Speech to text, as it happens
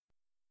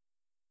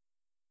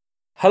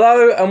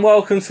Hello and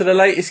welcome to the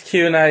latest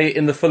Q&A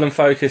in the Fulham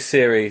Focus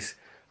series.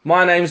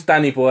 My name's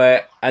Danny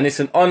Boy and it's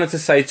an honour to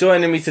say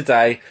joining me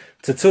today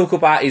to talk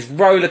about his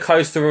roller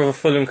coaster of a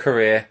Fulham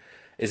career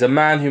is a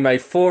man who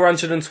made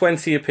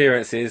 420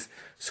 appearances,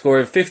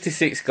 scoring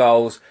 56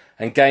 goals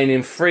and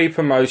gaining 3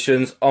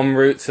 promotions en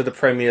route to the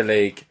Premier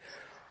League.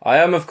 I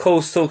am of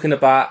course talking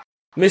about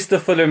Mr.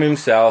 Fulham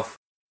himself,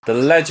 the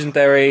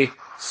legendary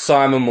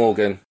Simon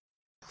Morgan.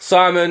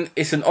 Simon,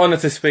 it's an honour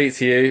to speak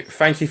to you.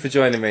 Thank you for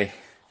joining me.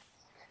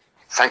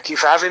 Thank you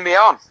for having me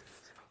on.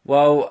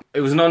 Well,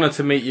 it was an honour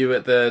to meet you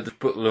at the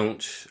book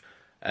launch,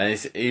 and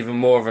it's even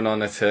more of an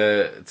honour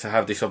to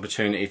have this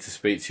opportunity to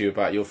speak to you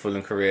about your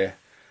Fulham career.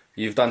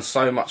 You've done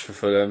so much for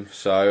Fulham,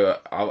 so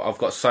I've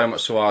got so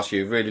much to ask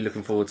you. Really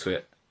looking forward to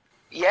it.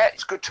 Yeah,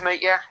 it's good to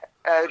meet you.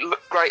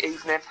 Great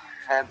evening,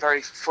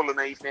 very Fulham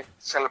evening,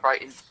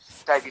 celebrating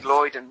David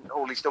Lloyd and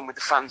all he's done with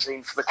the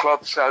fanzine for the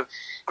club. So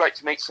great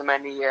to meet so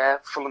many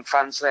Fulham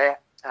fans there.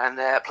 And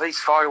please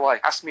fire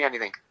away, ask me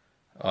anything.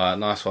 Alright,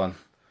 nice one.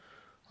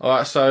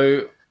 Alright,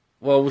 so,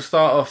 we'll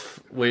start off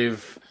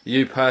with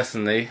you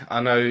personally. I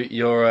know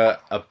you're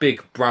a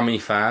big Brummie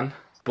fan,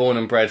 born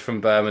and bred from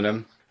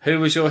Birmingham.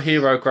 Who was your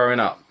hero growing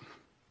up?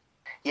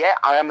 Yeah,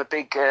 I am a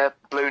big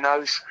Blue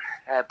Nose,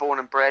 born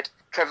and bred.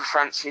 Trevor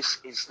Francis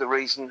is the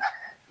reason,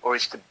 or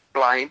is to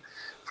blame,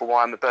 for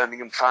why I'm a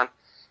Birmingham fan.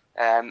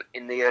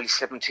 In the early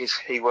 70s,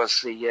 he was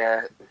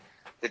the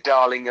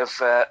darling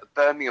of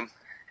Birmingham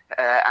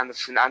and of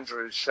St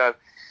Andrews. So,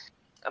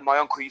 and my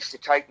uncle used to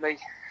take me,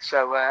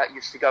 so I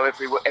used to go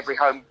every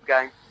home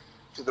game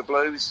to the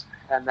Blues,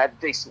 and they had a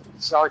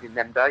decent side in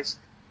them days.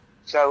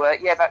 So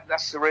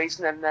that's the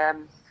reason,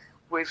 and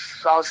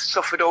I've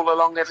suffered all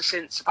along ever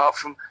since, apart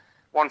from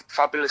one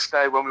fabulous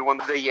day when we won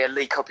the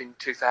League Cup in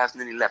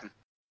 2011.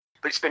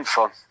 But it's been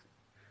fun.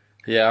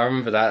 Yeah, I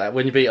remember that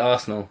when you beat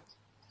Arsenal.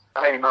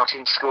 Tony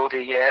Martin scored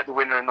the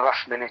winner in the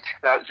last minute.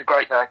 That was a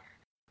great day.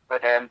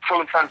 But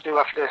Fulham fans do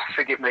have to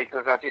forgive me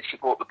because I did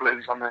support the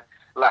Blues on the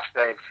last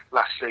day of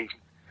last season.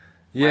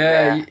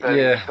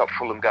 Yeah. Stopped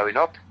Fulham going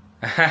up.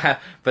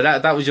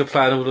 But that was your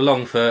plan all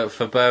along for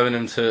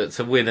Birmingham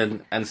to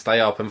win and stay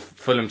up, and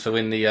Fulham to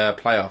win the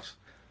playoffs.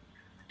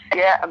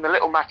 Yeah, and the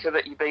little matter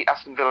that you beat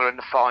Aston Villa in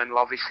the final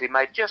obviously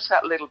made just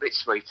that little bit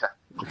sweeter.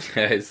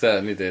 Yeah, it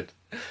certainly did.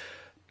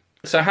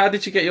 So how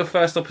did you get your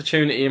first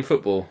opportunity in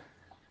football?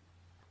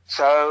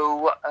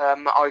 So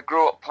I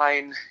grew up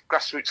playing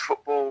grassroots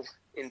football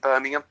in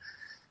Birmingham,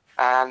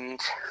 and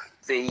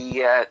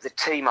the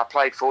team I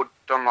played for,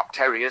 Dunlop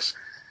Terriers,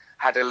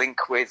 had a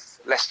link with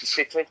Leicester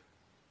City.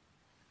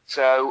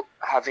 So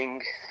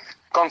having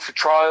gone for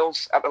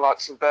trials at the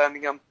likes of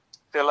Birmingham,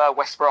 Villa,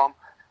 West Brom,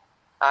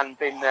 and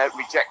been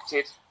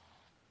rejected,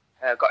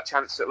 got a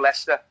chance at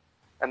Leicester,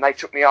 and they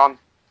took me on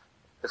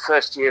the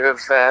first year of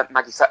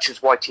Maggie Thatcher's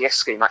YTS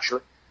scheme,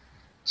 actually.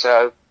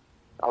 So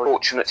I was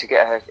fortunate to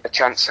get a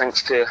chance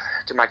thanks to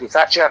Maggie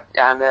Thatcher,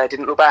 and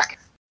didn't look back.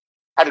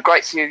 Had a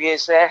great few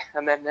years there,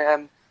 and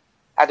then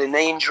had a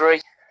knee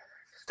injury.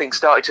 Things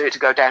started to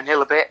go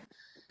downhill a bit.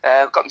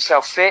 Got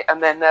myself fit,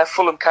 and then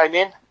Fulham came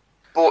in.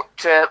 Bought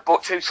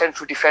 2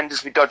 central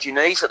defenders with dodgy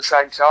knees at the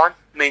same time,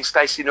 me and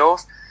Stacey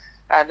North,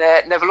 and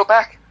never looked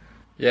back.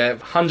 Yeah,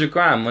 100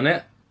 grand, wasn't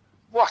it?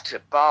 What a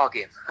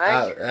bargain,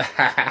 eh?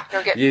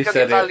 Don't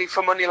get value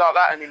for money like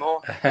that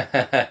anymore.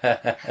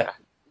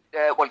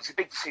 Well, it's a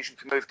big decision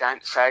to move down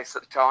to South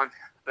at the time,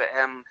 but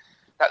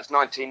that was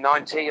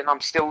 1990, and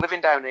I'm still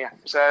living down here,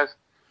 so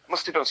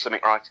must have done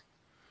something right.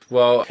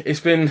 Well,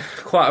 it's been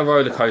quite a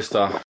roller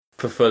coaster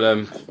for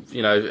Fulham,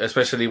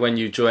 especially when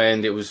you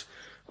joined. It was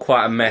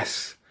quite a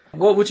mess.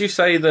 What would you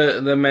say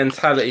the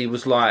mentality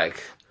was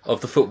like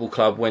of the football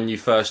club when you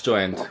first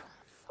joined?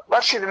 Well,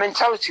 actually, the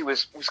mentality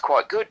was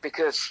quite good,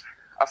 because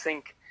I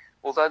think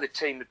although the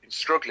team had been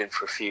struggling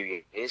for a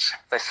few years,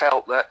 they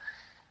felt that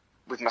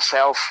with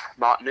myself,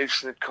 Mark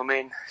Newson had come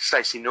in,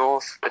 Stacey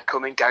North had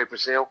come in, Gary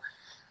Brazil,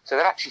 so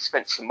they'd actually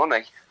spent some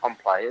money on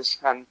players,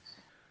 and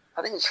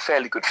I think it's a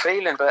fairly good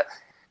feeling, but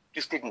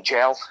just didn't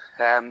gel.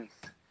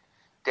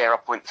 Dare I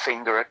point the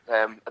finger at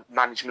the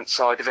management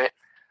side of it.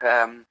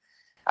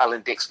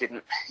 Alan Dix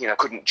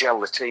couldn't gel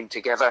the team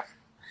together.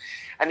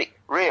 And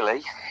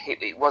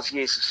it was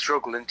years of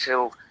struggle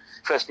until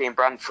first Ian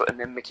Brandfoot and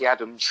then Mickey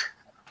Adams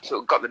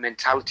sort of got the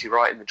mentality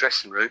right in the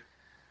dressing room,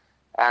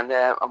 and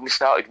we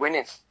started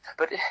winning.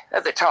 But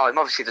at the time,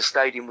 obviously the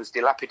stadium was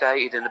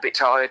dilapidated and a bit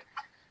tired,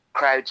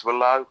 crowds were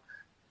low,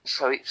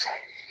 so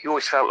you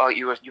always felt like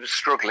you were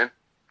struggling,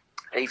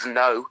 even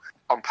though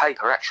on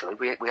paper actually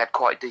we had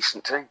quite a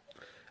decent team.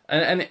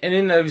 And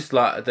in those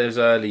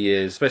early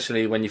years,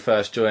 especially when you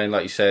first joined,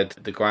 like you said,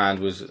 the ground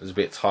was a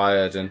bit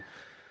tired and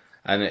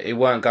it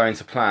weren't going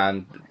to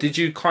plan. Did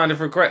you kind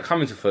of regret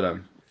coming to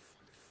Fulham?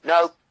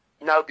 No,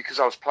 because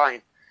I was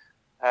playing.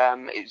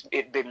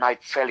 It'd been made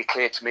fairly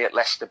clear to me at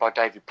Leicester by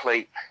David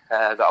Pleat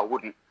that I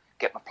wouldn't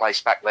get my place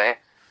back there.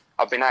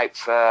 I've been out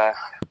for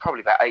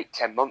probably about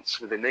 8-10 months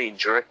with a knee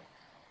injury.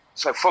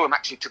 So Fulham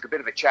actually took a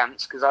bit of a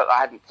chance because I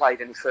hadn't played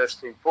any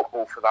first team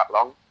football for that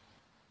long.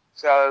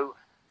 So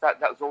that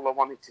was all I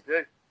wanted to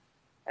do.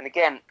 And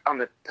again, on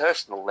the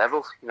personal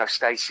level,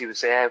 Stacey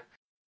was there,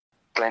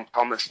 Glenn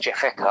Thomas,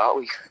 Jeff Eckhart.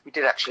 We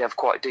did actually have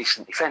quite a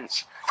decent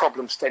defence.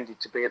 Problems tended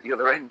to be at the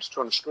other end,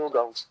 trying to score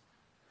goals.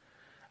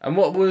 And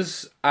what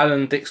was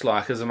Alan Dix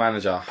like as a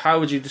manager? How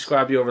would you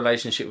describe your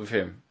relationship with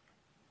him?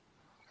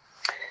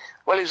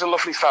 Well, he was a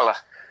lovely fella,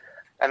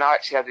 and I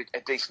actually had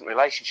a decent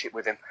relationship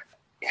with him.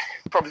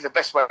 Probably the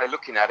best way of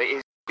looking at it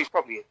is he's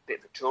probably a bit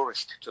of a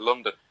tourist to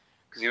London,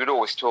 because he would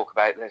always talk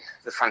about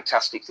the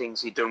fantastic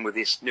things he'd done with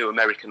his new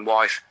American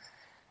wife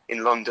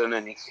in London,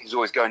 and he's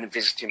always going and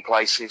visiting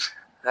places,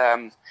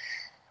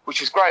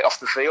 which is great off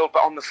the field.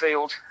 But on the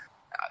field,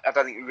 I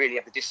don't think we really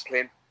have the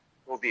discipline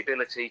or the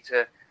ability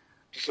to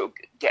sort of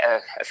get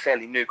a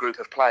fairly new group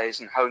of players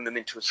and hone them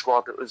into a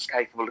squad that was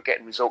capable of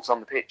getting results on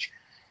the pitch.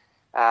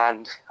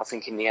 And I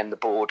think in the end the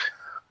board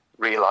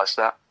realised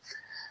that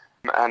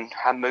and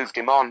moved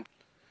him on.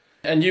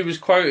 And you was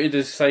quoted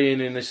as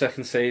saying in the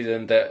second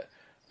season that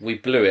we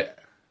blew it,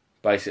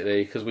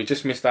 basically, because we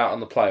just missed out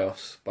on the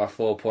playoffs by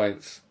 4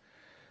 points.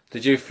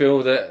 Did you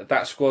feel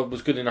that squad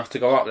was good enough to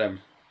go up then?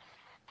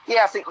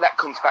 Yeah, I think that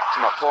comes back to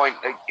my point.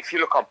 If you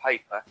look on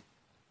paper,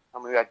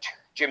 we had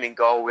Jim in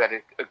goal, we had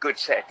a good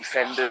set of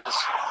defenders.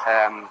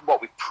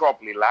 What we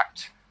probably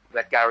lacked, we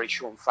had Gary,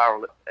 Sean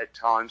Farrell at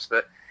times,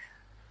 but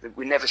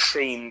we never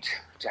seemed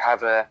to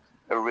have a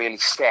really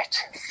set,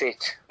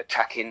 fit,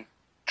 attacking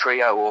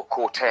trio or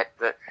quartet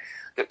that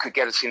could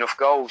get us enough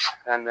goals.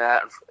 And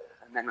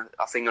then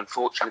I think,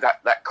 unfortunately,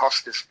 that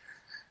cost us.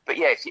 But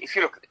yeah, if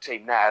you look at the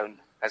team now, and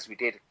as we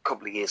did a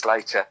couple of years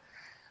later,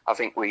 I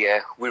think we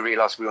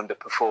realised we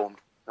underperformed.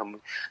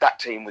 And that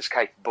team was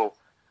capable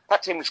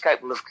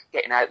of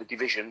getting out of the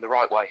division the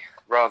right way,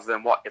 rather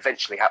than what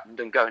eventually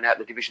happened and going out of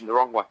the division the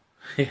wrong way.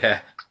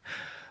 Yeah.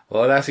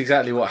 Well, that's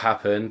exactly what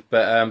happened.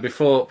 But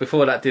before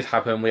that did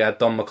happen, we had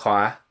Don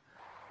Mackay.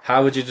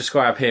 How would you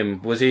describe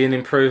him? Was he an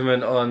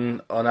improvement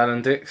on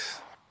Alan Dix?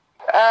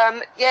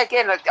 Yeah,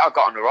 again, I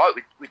got on all right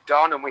with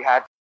Don, and we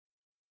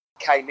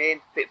came in,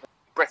 a bit of a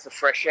breath of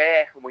fresh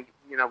air, and we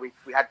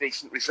had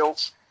decent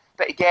results.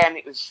 But again,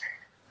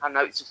 I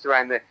noticed just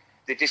around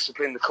the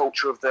discipline, the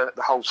culture of the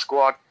whole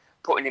squad,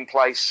 putting in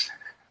place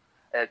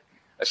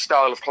a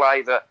style of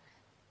play that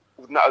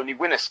would not only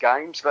win us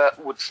games,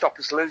 but would stop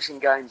us losing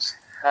games.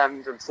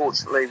 And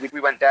unfortunately, we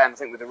went down, I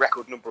think, with a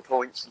record number of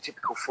points in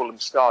typical Fulham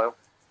style.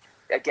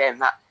 Again,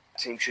 that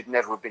team should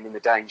never have been in the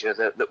danger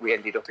that we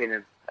ended up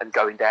in and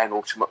going down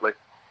ultimately.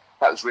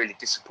 That was really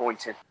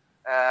disappointing.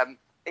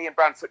 Ian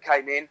Branford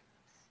came in,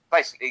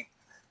 basically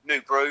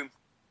new broom,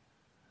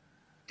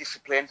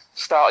 discipline,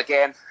 start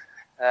again.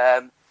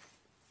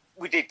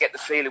 We did get the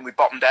feeling we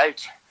bottomed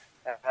out.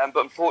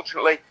 But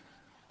unfortunately,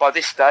 by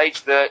this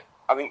stage, I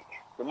think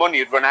the money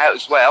had run out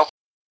as well.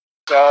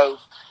 So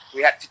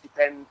we had to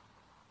depend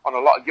on a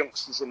lot of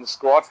youngsters in the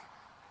squad.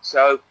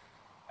 So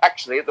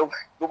actually, at the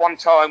one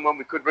time when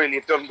we could really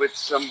have done with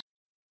some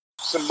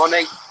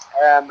money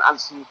and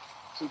some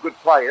good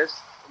players,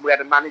 and we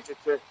had a manager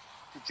to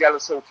gel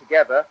us all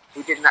together,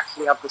 we didn't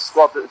actually have the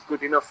squad that was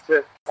good enough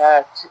to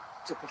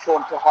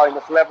perform to a high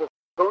enough level.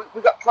 But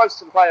we got close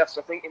to the playoffs,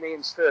 I think, in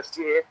Ian's first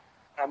year.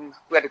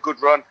 We had a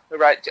good run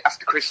right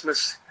after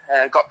Christmas,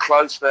 got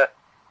close, but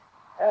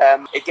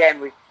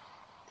again,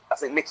 I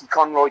think Mickey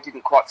Conroy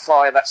didn't quite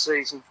fire that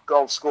season,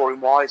 goal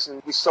scoring wise,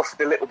 and we suffered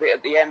a little bit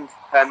at the end.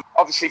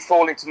 Obviously,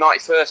 falling to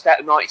 91st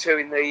out of 92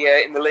 in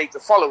the league the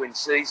following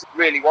season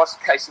really was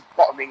a case of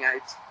bottoming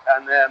out.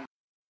 And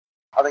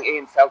I think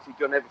Ian felt he'd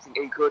done everything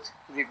he could.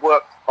 He'd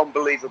worked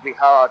unbelievably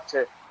hard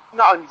to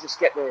not only just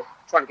trying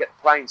to get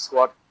the playing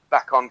squad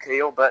back on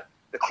keel, but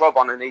the club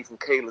on an even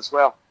keel as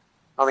well.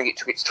 I think it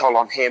took its toll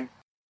on him.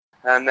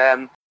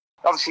 And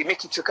obviously,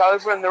 Mickey took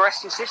over, and the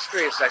rest is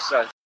history, as they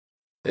say.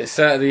 It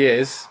certainly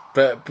is.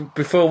 But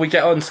before we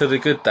get on to the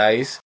good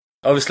days,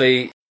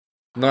 obviously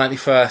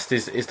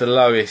 91st is the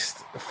lowest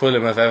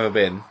Fulham have ever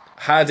been.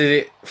 How did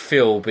it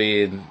feel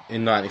being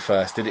in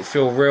 91st? Did it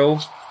feel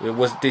real?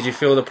 Did you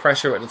feel the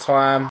pressure at the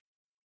time?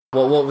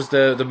 What was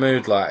the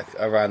mood like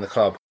around the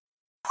club?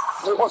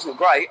 Well, it wasn't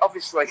great,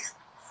 obviously.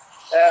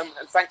 And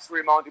thanks for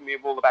reminding me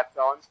of all the bad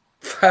times.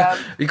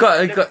 You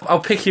got.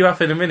 I'll pick you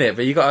up in a minute,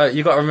 but you got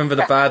to remember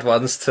the bad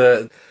ones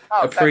to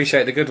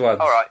appreciate the good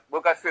ones. All right,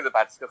 we'll go through the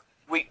bad stuff.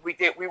 We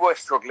were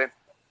struggling.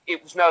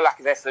 It was no lack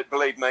of effort,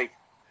 believe me.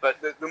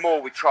 But the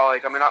more we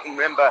tried, I can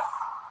remember,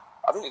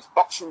 I think it was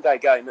Boxing Day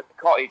game at the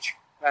Cottage,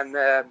 and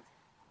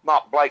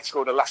Mark Blake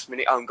scored a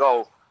last-minute own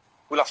goal.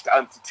 We lost at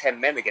home to 10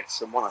 men against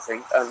someone, I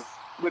think, and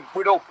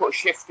we'd all put a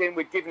shift in.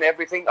 We'd given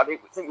everything. I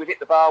think we'd hit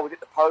the bar, we'd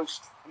hit the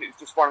post, and it was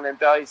just one of them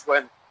days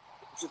when it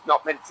was just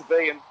not meant to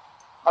be. And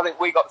I think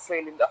we got the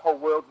feeling the whole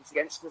world was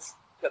against us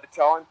at the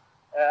time.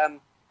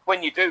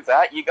 When you do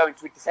that, you go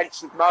into a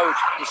defensive mode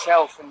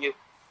yourself, and you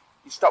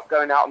stop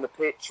going out on the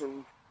pitch,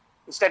 and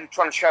instead of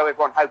trying to show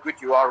everyone how good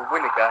you are and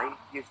win a game,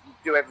 you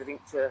do everything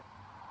to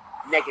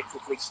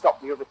negatively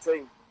stop the other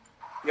team.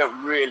 You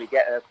don't really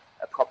get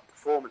a proper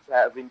performance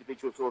out of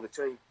individuals or the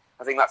team.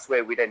 I think that's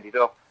where we'd ended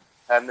up.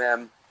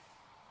 And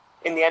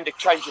in the end, a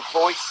change of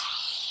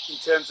voice in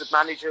terms of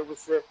manager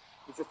was the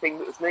thing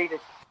that was needed.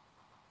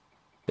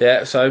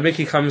 Yeah, so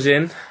Mickey comes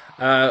in.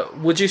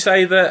 Would you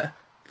say that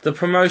the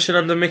promotion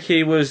under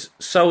Mickey was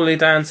solely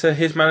down to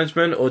his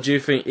management, or do you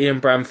think Ian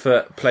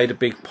Bramford played a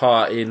big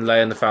part in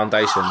laying the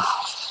foundations?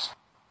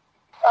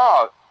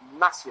 Oh,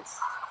 massive.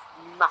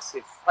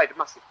 Played a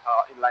massive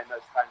part in laying those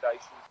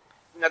foundations.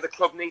 You know, the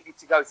club needed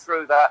to go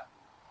through that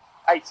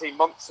 18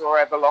 months or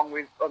however long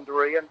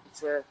under Ian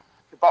to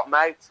bottom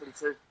out and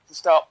to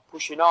start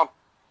pushing on.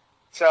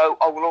 So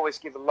I will always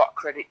give a lot of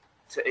credit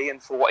to Ian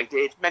for what he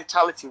did,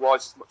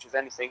 mentality-wise as much as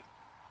anything.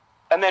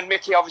 And then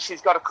Mickey obviously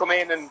has got to come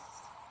in and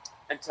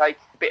take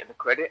a bit of the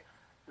credit.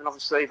 And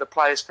obviously the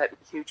players take a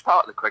huge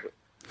part of the credit,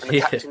 and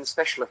the captain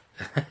especially.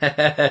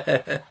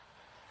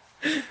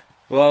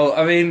 Well,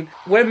 I mean,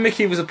 when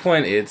Mickey was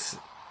appointed,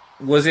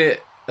 was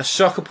it a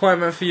shock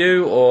appointment for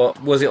you, or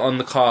was it on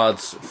the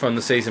cards from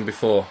the season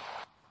before?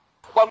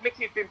 Well,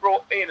 Mickey had been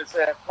brought in as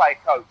a player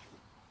coach,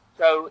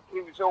 so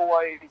he was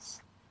always,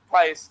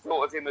 players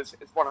thought of him as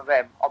one of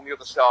them on the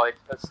other side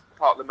as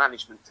part of the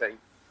management team.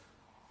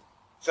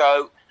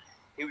 So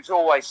he was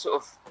always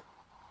sort of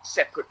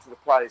separate to the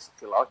players,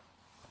 if you like,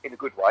 in a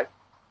good way.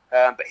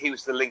 But he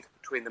was the link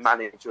between the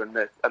manager and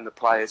the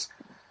players.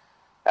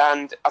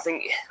 And I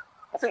think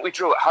we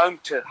drew at home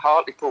to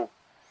Hartlepool.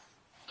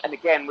 And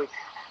again,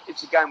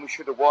 it's a game we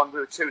should have won. We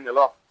were 2-0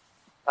 up.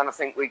 And I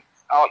think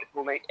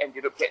Hartlepool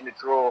ended up getting a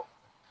draw.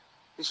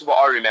 This is what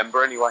I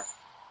remember anyway.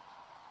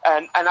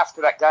 And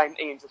after that game,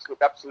 Ian just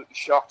looked absolutely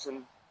shocked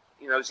and,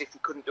 you know, as if he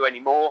couldn't do any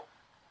more.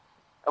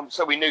 And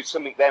so we knew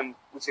something then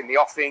was in the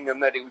offing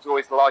and that it was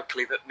always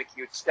likely that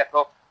Mickey would step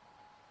up.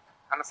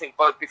 And I think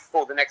both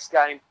before the next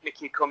game,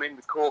 Mickey had come in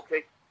with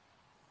Corky,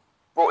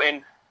 brought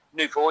in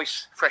new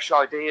voice, fresh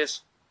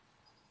ideas,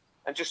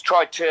 and just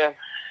tried to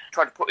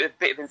put a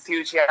bit of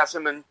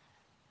enthusiasm and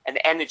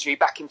energy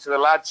back into the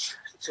lads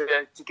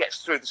to get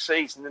us through the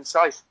season and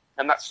safe.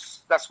 And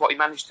that's what he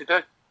managed to do.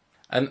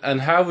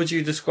 And how would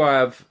you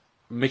describe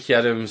Mickey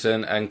Adams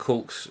and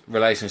Cork's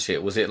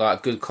relationship? Was it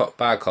like good cop,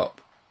 bad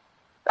cop?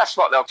 That's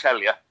what they'll tell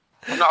you.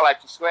 I'm not allowed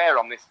to swear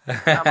on this,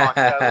 am I?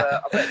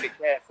 So I better be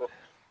careful.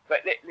 But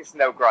listen,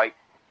 they were great.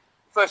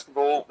 First of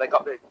all, they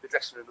got the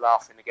dressing room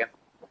laughing again.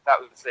 That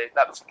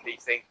was the key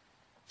thing.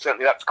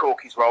 Certainly that was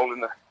Corky's role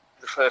in the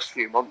first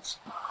few months,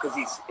 because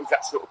he's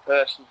that sort of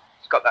person.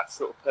 He's got that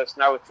sort of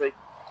personality.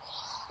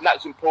 And that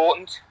was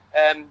important.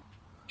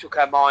 Took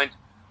our mind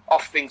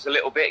off things a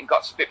little bit and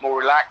got us a bit more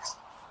relaxed.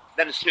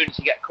 Then as soon as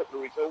you get a couple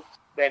of results,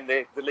 then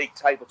the league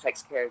table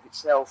takes care of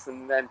itself,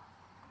 and then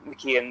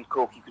Mickey and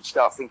Corky could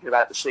start thinking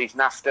about the season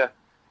after.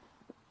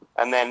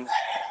 And then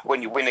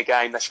when you win a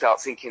game, they start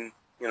thinking,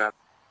 you know,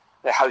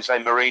 they're Jose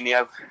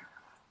Mourinho,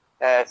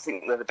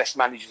 think they're the best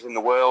managers in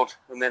the world,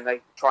 and then they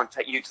try and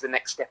take you to the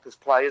next step as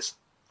players.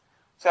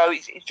 So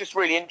it's just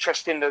really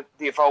interesting, the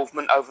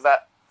evolvement over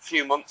that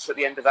few months at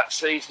the end of that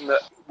season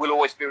that will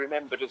always be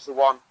remembered as the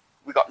one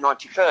we got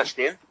 91st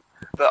in.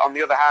 But on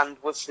the other hand,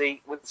 was the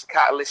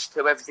catalyst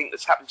to everything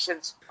that's happened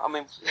since. I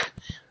mean,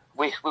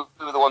 we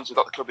were the ones who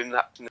got the club in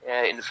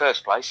the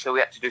first place, so we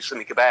had to do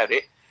something about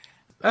it.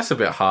 That's a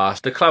bit harsh.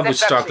 The club was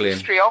struggling.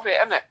 That's the history of it,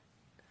 isn't it?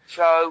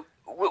 So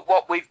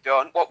what we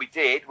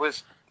did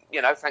was,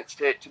 you know, thanks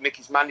to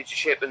Mickey's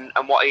managership and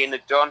what Ian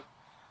had done,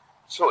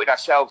 sorted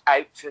ourselves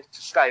out to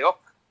stay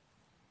up.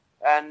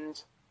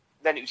 And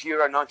then it was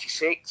Euro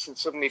 96, and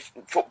suddenly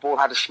football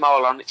had a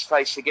smile on its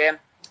face again.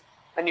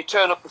 And you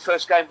turn up the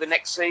first game of the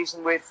next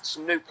season with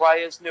some new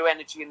players, new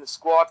energy in the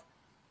squad,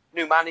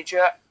 new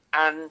manager,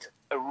 and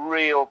a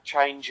real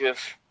change of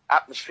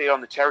atmosphere on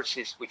the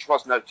terraces, which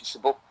was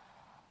noticeable.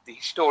 The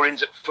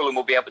historians at Fulham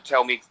will be able to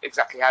tell me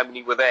exactly how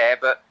many were there,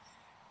 but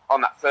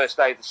on that first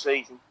day of the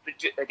season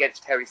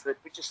against Hereford,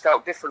 it just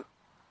felt different.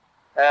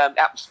 The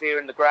atmosphere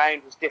in the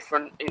ground was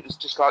different. It was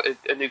just like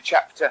a new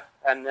chapter.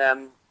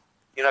 And,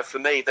 you know, for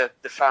me, the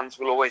fans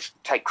will always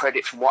take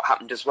credit from what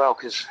happened as well,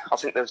 because I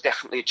think there was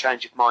definitely a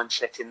change of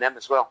mindset in them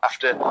as well,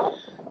 after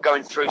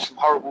going through some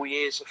horrible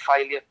years of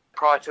failure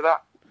prior to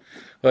that.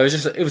 Well,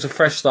 it was a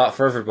fresh start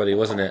for everybody,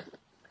 wasn't it?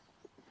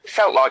 It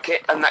felt like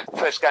it, and that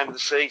first game of the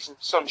season,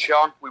 sun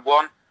shone, we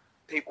won,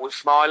 people were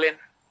smiling,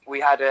 we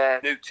had a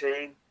new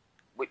team,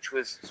 which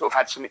was sort of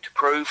had something to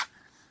prove.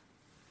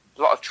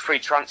 A lot of free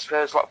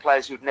transfers, a lot of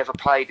players who'd never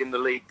played in the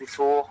league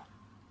before,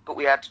 but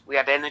we had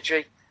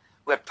energy,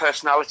 we had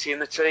personality in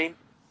the team,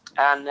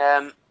 and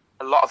a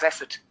lot of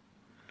effort.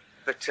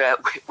 But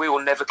we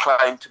will never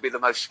claim to be the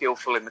most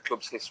skillful in the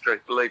club's history,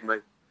 believe me.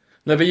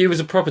 No, but you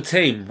was a proper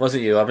team,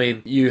 wasn't you? I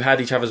mean, you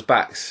had each other's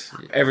backs.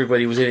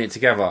 Everybody was in it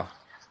together.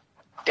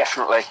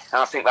 Definitely.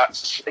 And I think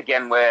that's,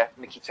 again, where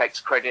Mickey takes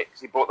credit,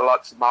 because he brought the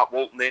likes of Mark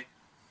Walton in,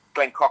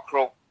 Glenn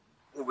Cockrell,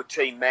 who were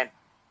team men.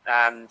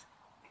 And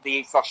the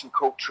ethos and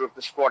culture of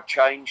the squad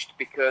changed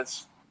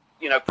because,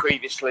 you know,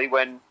 previously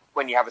when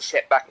you have a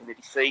setback in the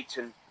defeat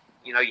and,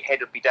 you know, your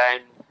head would be down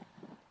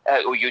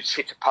or you'd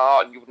sit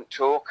apart and you wouldn't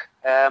talk.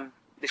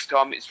 This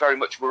time it's very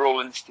much we're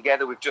all in this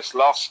together. We've just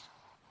lost.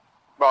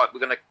 Right,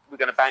 we're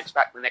gonna bounce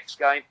back the next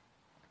game.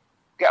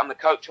 Get on the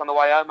coach on the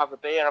way home, have a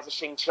beer, have a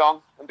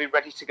sing-song, and be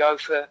ready to go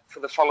for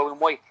the following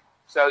week.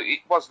 So it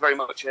was very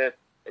much a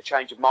a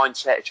change of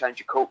mindset, a change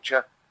of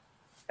culture,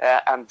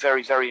 and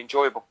very, very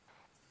enjoyable.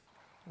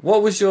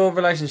 What was your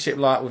relationship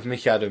like with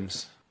Mickey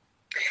Adams?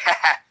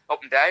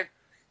 Up and down.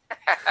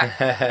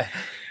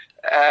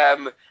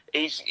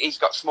 He's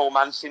got small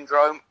man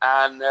syndrome,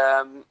 and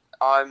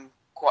I'm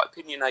quite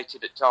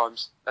opinionated at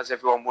times, as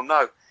everyone will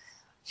know.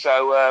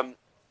 So,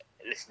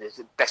 listen,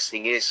 the best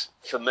thing is,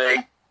 for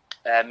me,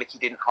 Mickey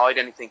didn't hide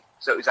anything,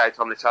 so it was out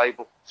on the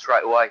table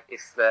straight away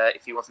if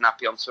he wasn't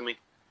happy on something,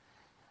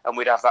 and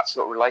we'd have that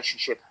sort of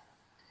relationship.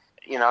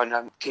 And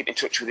I keep in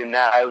touch with him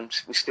now, and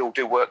we still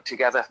do work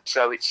together.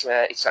 So it's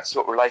that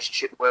sort of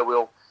relationship where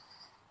we'll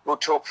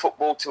talk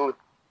football till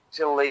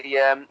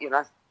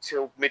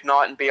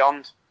midnight and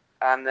beyond,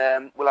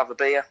 and we'll have a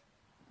beer.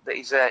 But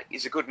he's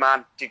a good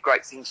man. Did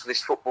great things for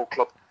this football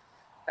club,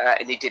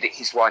 and he did it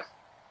his way.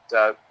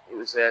 So it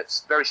was a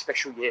very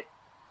special year.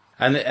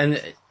 And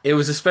it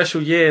was a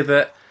special year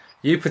that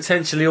you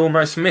potentially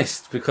almost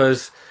missed,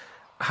 because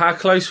how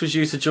close was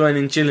you to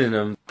joining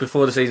Gillingham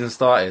before the season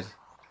started?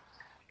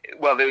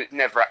 Well, there was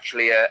never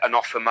actually an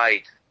offer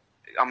made.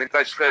 I mean,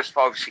 those first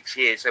 5 or 6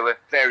 years, there were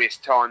various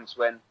times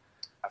when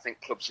I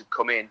think clubs had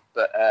come in,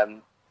 but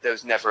there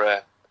was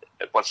never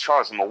well, as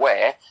far as I'm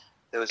aware,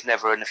 there was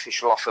never an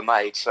official offer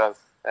made, so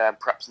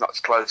perhaps not as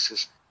close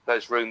as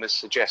those rumours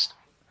suggest.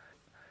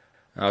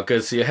 Oh,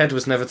 good. So your head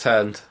was never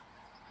turned.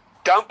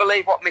 Don't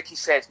believe what Mickey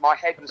says. My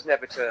head was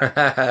never turned.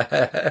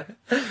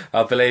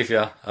 I believe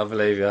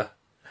you.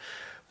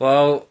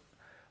 Well,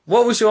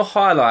 what was your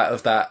highlight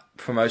of that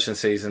promotion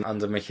season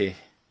under Mickey?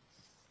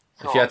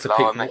 If you had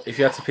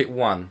to pick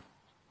one.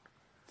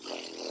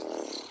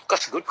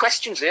 Got some good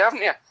questions here,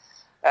 haven't you?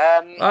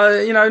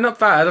 Not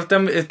bad. I've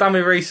done my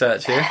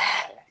research here.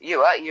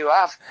 You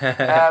have.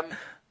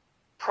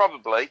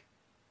 Probably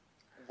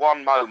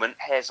one moment,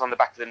 hairs on the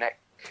back of the neck,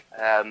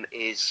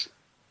 is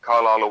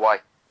Carlisle away.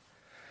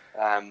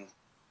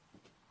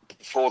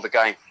 Before the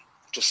game,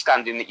 just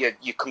standing,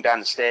 you come down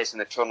the stairs in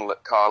the tunnel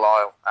at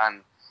Carlisle,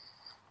 and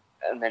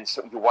then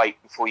you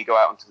wait before you go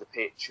out onto the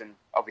pitch. And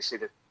obviously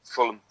the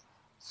Fulham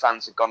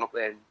fans had gone up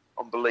there in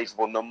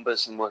unbelievable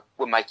numbers, and were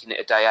making it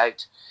a day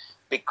out.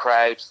 Big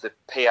crowd, the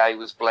PA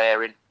was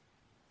blaring.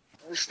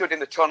 We stood in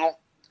the tunnel,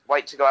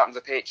 wait to go out on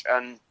the pitch,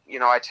 and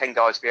I had 10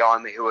 guys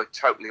behind me who were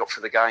totally up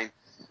for the game,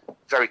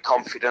 very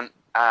confident,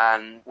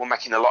 and were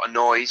making a lot of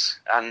noise,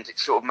 and it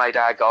sort of made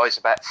our guys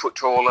about a foot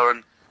taller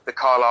and the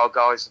Carlisle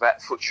guys about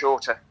a foot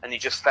shorter, and you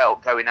just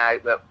felt going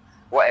out that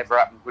whatever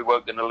happened, we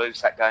weren't going to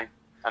lose that game,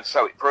 and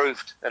so it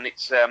proved. And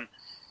it's a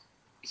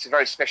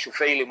very special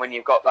feeling when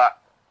you've got that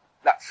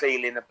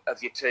feeling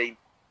of your team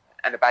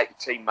and about your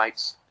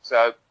teammates.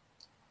 So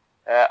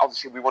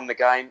obviously we won the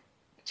game.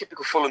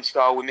 Typical Fulham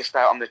style, we missed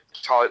out on the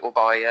title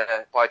by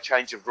a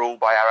change of rule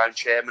by our own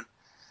chairman.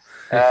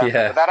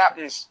 Yeah. But that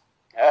happens.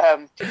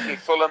 Typically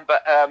Fulham,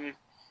 but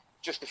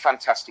just a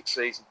fantastic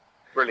season.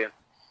 Brilliant.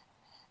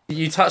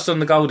 You touched on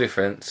the goal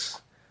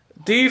difference.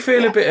 Do you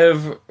feel a bit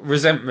of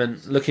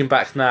resentment looking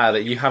back now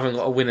that you haven't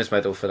got a winner's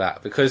medal for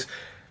that? Because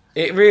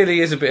it really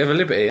is a bit of a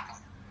liberty.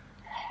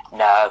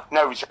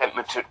 No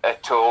resentment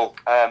at all.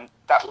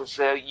 That was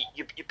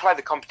you play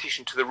the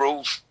competition to the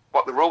rules,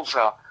 what the rules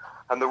are,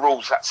 and the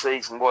rules that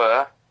season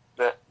were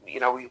that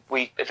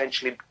we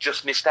eventually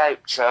just missed out.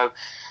 So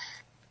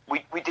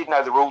we did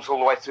know the rules all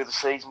the way through the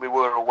season. We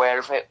were aware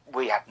of it.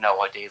 We had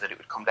no idea that it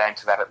would come down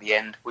to that at the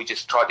end. We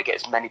just tried to get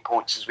as many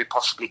points as we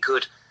possibly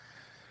could,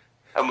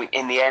 and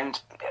in the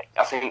end,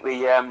 I think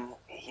we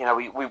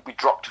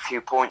dropped a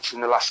few points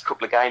in the last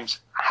couple of games,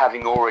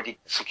 having already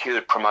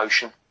secured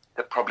promotion.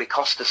 That probably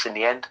cost us in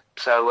the end.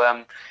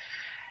 So,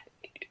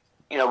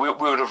 we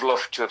would have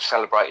loved to have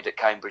celebrated at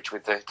Cambridge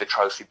with the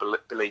trophy,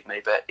 believe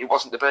me, but it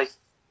wasn't to be.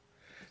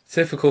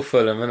 Typical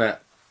Fulham, isn't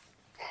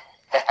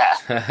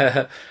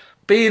it?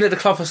 Being at the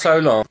club for so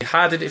long,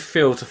 how did it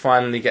feel to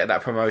finally get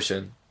that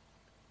promotion?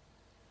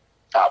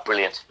 Oh,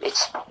 brilliant.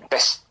 It's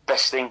best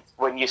thing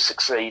when you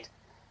succeed.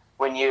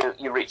 When you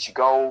reach your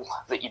goal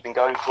that you've been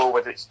going for,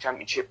 whether it's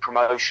championship,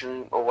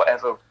 promotion or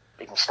whatever,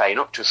 even staying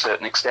up to a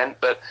certain extent,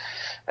 but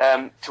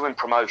to win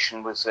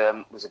promotion was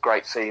a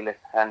great feeling,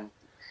 and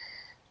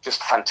just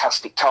a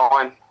fantastic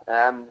time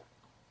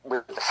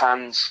with the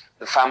fans,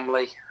 the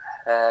family,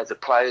 the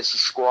players, the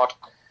squad.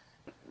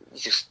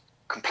 Just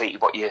completely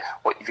what you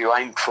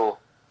aimed for.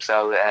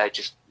 So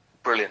just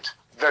brilliant.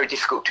 Very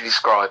difficult to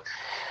describe,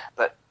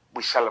 but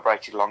we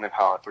celebrated long and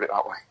hard, put it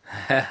that way.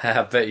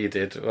 I bet you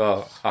did.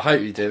 Well, I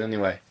hope you did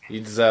anyway.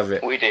 You deserve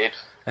it. We did.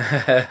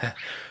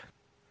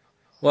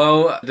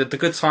 Well, the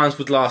good times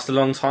would last a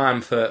long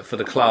time for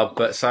the club,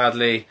 but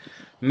sadly,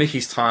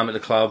 Mickey's time at the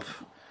club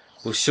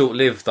was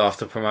short-lived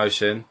after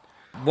promotion.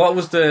 What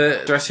was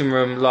the dressing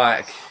room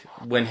like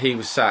when he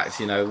was sacked?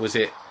 Was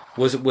it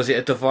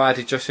a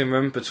divided dressing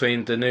room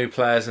between the new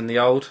players and the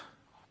old?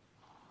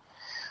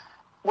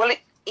 Well,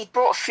 he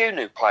brought a few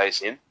new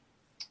players in,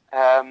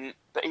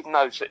 but even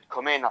those that had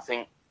come in, I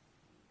think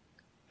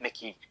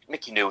Mickey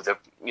knew that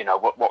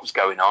what was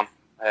going on,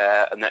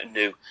 and that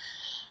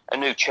a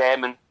new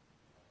chairman.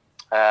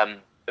 A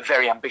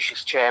very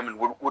ambitious chairman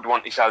would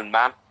want his own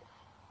man.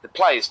 The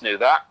players knew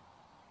that,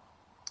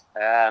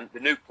 The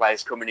new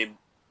players coming in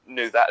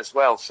knew that as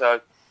well.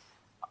 So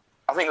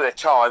I think at the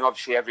time,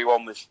 obviously,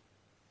 everyone was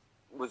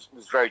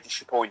very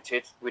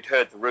disappointed. We'd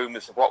heard the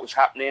rumours of what was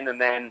happening, and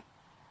then,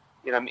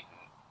 you know,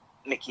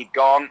 Mickey'd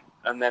gone,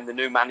 and then the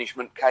new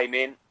management came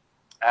in,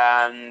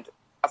 and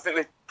I think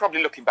we're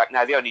probably looking back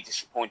now. The only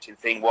disappointing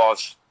thing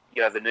was,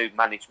 you know, the new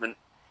management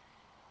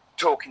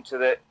talking to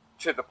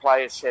the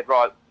players said,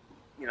 right,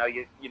 you know,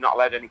 you're not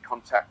allowed any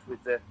contact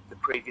with the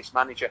previous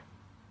manager,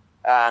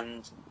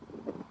 and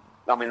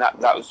I mean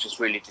that was just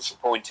really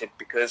disappointing,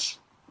 because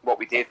what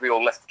we did, we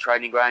all left the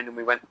training ground and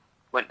we went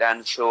down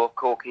and saw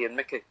Corky and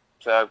Mickey.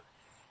 So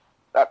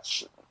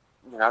that's,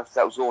 you know,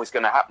 that was always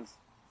going to happen.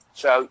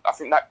 So I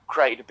think that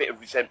created a bit of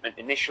resentment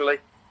initially.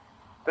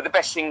 But the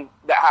best thing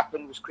that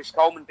happened was Chris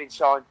Coleman being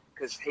signed,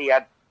 because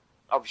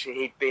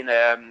he'd been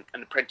an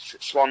apprentice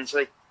at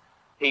Swansea.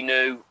 He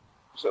knew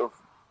sort of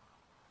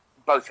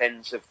both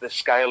ends of the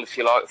scale, if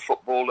you like, of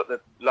football at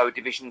the lower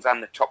divisions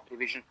and the top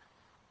division,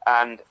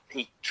 and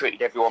he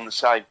treated everyone the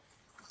same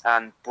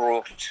and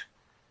brought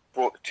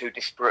the two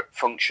disparate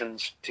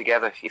functions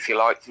together, if you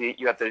like.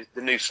 You had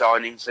the new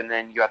signings, and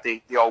then you had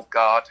the old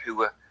guard who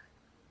were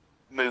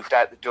moved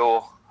out the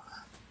door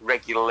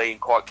regularly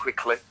and quite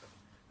quickly.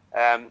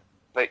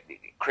 But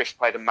Chris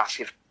played a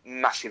massive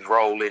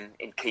role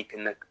in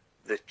keeping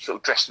the sort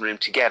of dressing room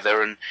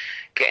together and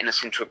getting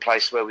us into a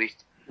place where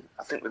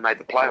I think we made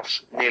the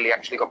playoffs, nearly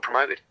actually got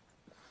promoted.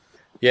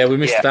 Yeah, we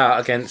missed out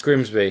against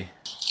Grimsby.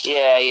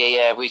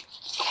 Yeah.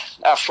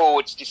 Our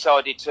forwards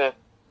decided to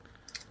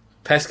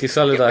pesky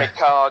Solido red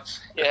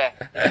cards,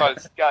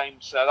 both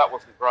games, so that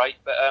wasn't great.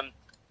 But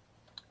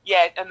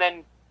and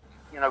then,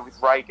 you know,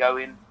 with Ray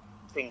going,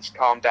 things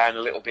calmed down a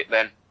little bit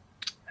then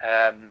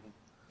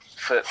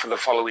for the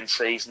following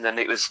season, and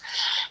it was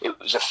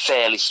a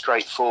fairly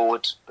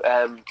straightforward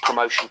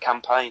promotion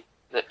campaign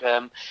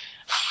that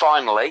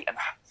finally and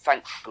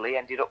thankfully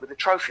ended up with a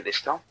trophy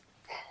this time.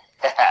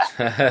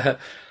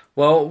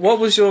 Well, what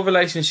was your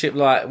relationship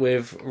like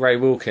with Ray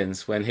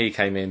Wilkins when he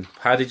came in?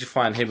 How did you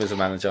find him as a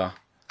manager?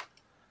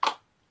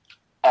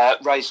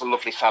 Ray's a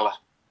lovely fella,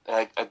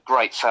 a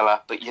great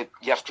fella, but you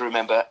have to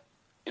remember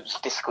it was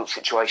a difficult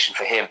situation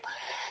for him,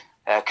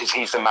 because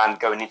he's the man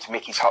going into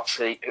Mickey's hot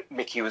seat.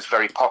 Mickey was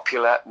very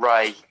popular.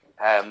 Ray,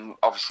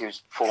 obviously,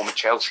 was former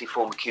Chelsea,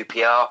 former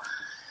QPR,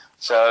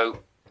 so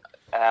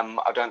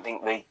I don't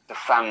think the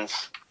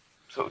fans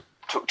sort of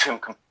took to him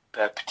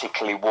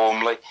particularly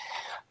warmly.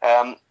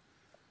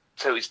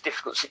 So it was a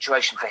difficult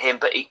situation for him,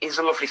 but he's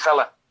a lovely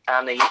fella,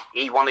 and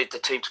he wanted the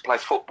team to play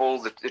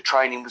football. The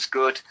training was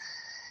good,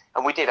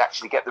 and we did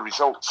actually get the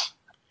results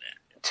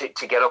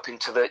to get up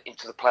into the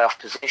playoff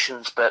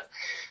positions. But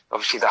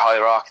obviously the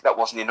hierarchy, that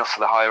wasn't enough for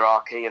the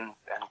hierarchy, and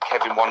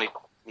Kevin wanted,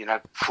 you know,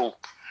 full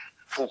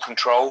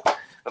control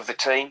of the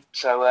team,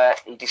 so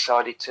he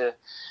decided to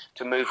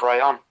move Ray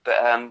on.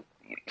 But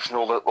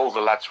all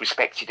the lads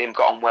respected him,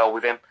 got on well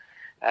with him,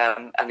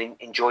 and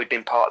enjoyed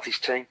being part of his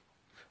team.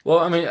 Well,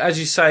 I mean, as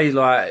you say,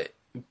 like,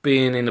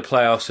 being in the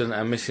playoffs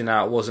and missing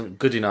out wasn't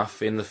good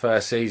enough in the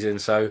first season,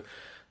 so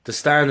the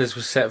standards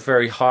were set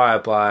very high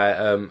by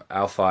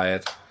Al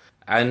Fayed,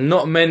 and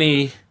not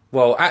many,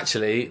 well,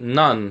 actually,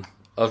 none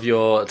of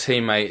your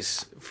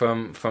teammates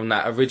from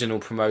that original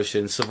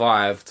promotion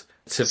survived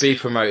to be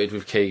promoted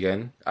with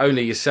Keegan.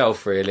 Only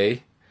yourself,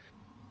 really.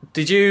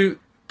 Did you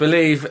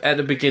believe at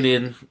the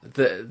beginning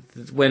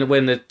that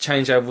when the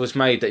changeover was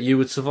made that you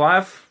would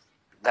survive?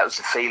 That was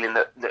the feeling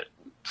that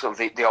sort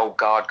of the old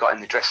guard got in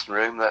the dressing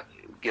room, that,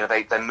 you know,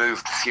 they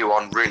moved a few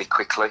on really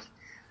quickly,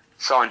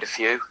 signed a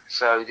few,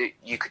 so that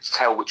you could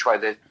tell which way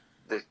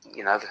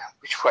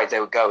which way they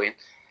were going.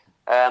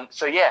 I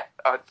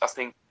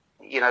think,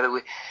 you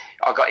know,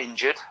 I got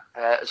injured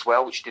as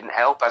well, which didn't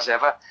help as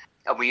ever.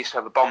 And we used to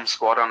have a bomb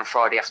squad on a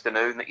Friday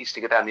afternoon that used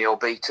to go down the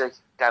LBT,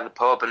 down the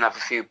pub, and have a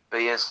few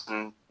beers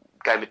and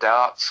game of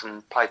darts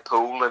and play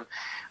pool. And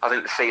I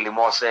think the feeling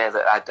was there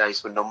that our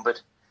days were numbered.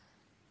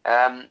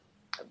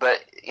 But,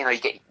 you know,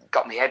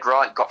 got my head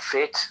right, got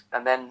fit,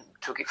 and then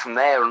took it from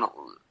there. And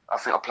I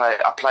think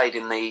I played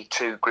in the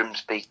 2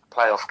 Grimsby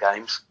playoff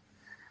games,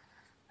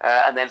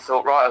 and then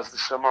thought, right, over the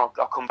summer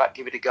I'll come back,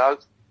 give it a go.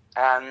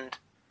 And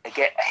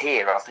again,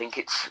 here I think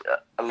it's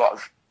a lot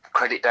of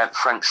credit down to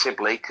Frank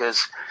Sibley,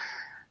 because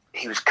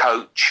he was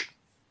coach,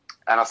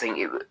 and I think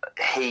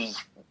he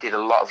did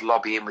a lot of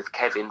lobbying with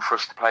Kevin for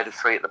us to play the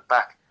 3 at the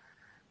back,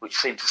 which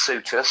seemed to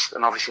suit us.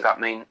 And obviously that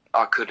meant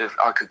I could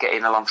get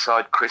in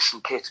alongside Chris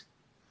and Kit,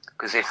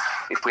 because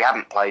if we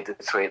hadn't played the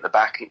 3 at the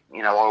back,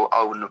 you know,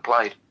 I wouldn't have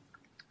played.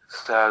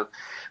 So,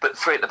 but the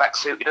 3 at the back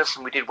suited us,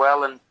 and we did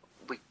well, and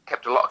we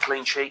kept a lot of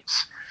clean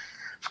sheets,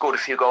 scored a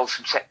few goals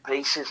from set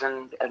pieces,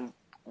 and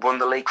won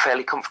the league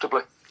fairly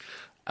comfortably.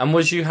 And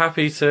was you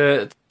happy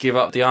to give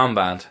up the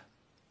armband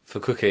for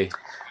Cookie?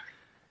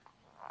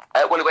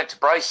 Well, it went to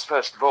Brace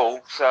first of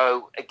all.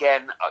 So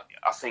again,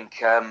 I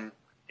think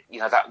you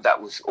know,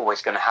 that was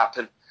always going to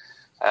happen.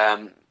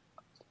 I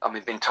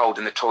mean, being told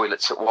in the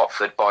toilets at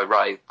Watford by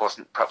Ray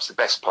wasn't perhaps the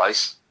best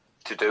place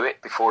to do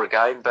it before a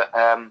game, but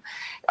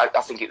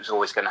I think it was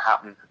always going to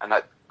happen, and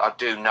I I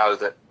do know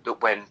that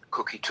when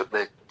Cookie took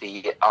the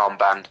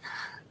armband,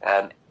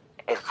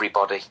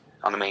 everybody,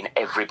 and I mean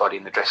everybody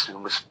in the dressing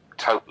room was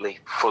totally,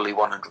 fully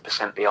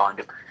 100% behind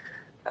him,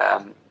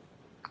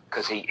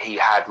 because he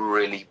had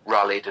really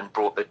rallied and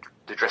brought the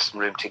dressing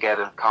room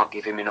together, and can't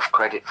give him enough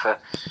credit for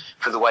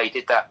the way he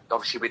did that.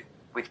 Obviously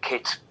with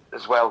Kit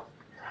as well.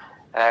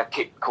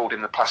 Kit called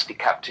him the plastic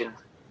captain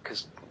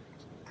because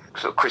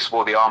sort of Chris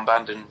wore the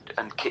armband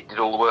and Kit did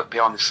all the work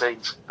behind the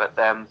scenes. But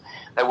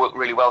they worked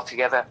really well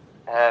together.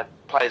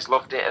 Players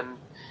loved it, and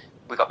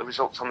we got the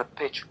results on the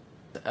pitch.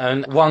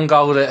 And one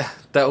goal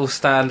that will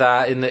stand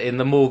out in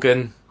the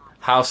Morgan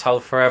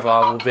household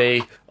forever will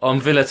be on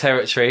Villa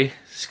territory,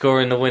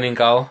 scoring the winning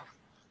goal.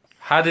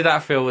 How did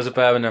that feel as a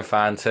Birmingham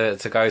fan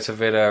to go to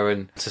Villa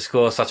and to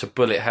score such a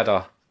bullet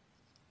header?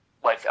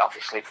 Well,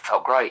 obviously it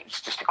felt great. It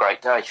was just a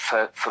great day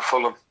for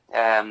Fulham.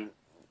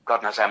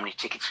 God knows how many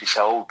tickets we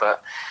sold,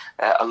 but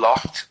a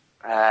lot.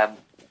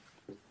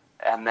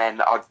 And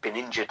then I'd been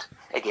injured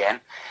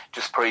again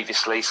just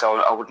previously, so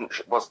I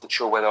wasn't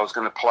sure whether I was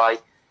going to play.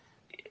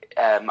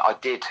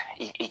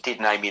 He did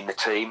name me in the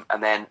team,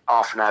 and then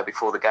half an hour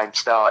before the game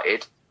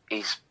started,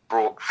 he's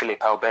brought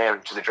Philippe Albert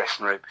into the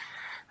dressing room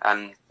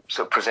and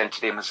sort of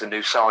presented him as a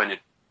new signing.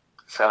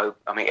 So,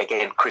 I mean,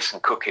 again, Chris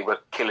and Cookie were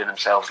killing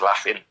themselves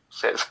laughing.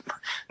 Says,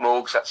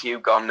 Morgs, that's you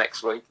gone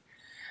next week.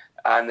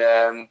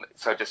 And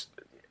so just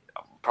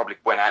probably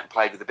went out and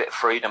played with a bit of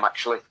freedom,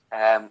 actually.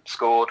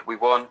 Scored, we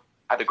won,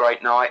 had a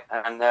great night,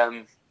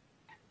 and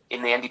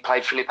in the end he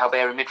played Philippe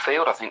Albert in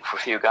midfield, I think, for a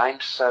few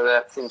games,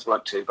 so things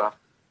weren't too bad.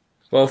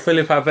 Well,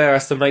 Philippe Albert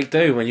has to make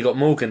do when you got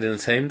Morgan in the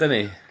team,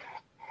 didn't he?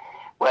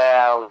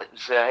 Well,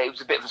 it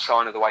was a bit of a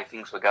sign of the way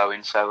things were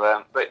going,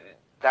 so but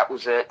that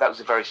was a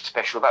very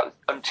special.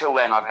 Until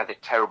then, I've had a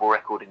terrible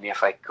record in the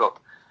FA Cup.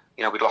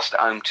 You know, we'd lost at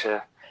home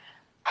to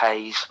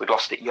Hayes, we'd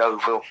lost at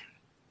Yeovil.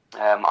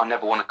 I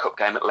never won a cup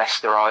game at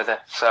Leicester either.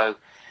 So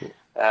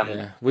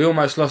we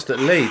almost lost at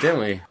Lee, didn't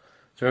we?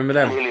 Do you remember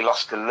them? Nearly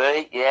lost to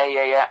Lee.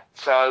 Yeah.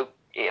 So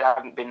it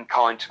hadn't been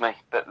kind to me,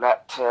 but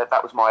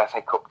that was my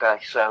FA Cup day.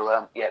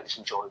 So it was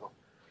enjoyable.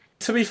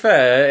 To be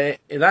fair,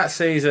 that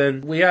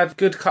season we had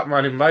good cup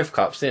run in both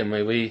cups, didn't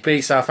we? We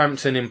beat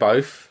Southampton in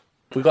both.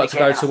 We got to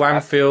go to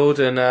Anfield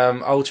and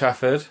Old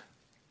Trafford.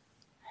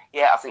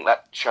 Yeah, I think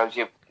that shows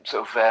you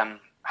sort of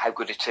how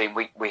good a team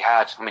we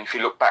had. I mean, if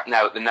you look back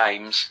now at the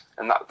names,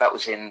 and that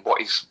was in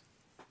what is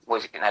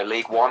it now,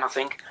 League One, I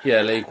think?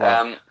 Yeah, League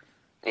One.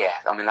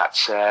 I mean,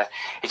 that's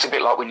it's a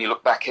bit like when you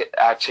look back at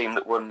our team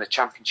that won the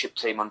Championship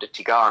team under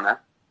Tigana.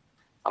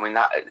 I mean,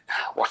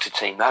 what a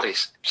team that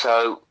is.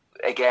 So,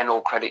 again,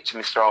 all credit to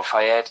Mr. Al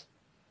Fayed.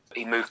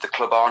 He moved the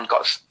club on,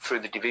 got us through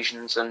the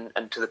divisions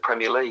and to the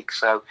Premier League.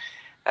 So,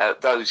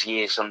 those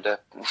years under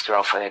Mr.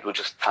 Al Fayed were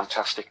just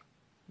fantastic.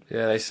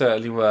 Yeah, they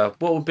certainly were.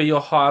 What would be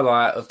your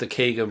highlight of the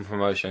Keegan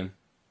promotion?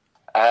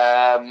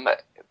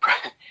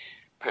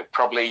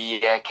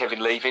 Probably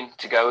Kevin leaving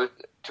to go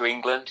to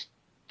England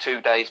 2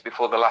 days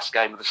before the last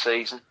game of the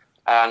season,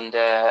 and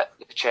the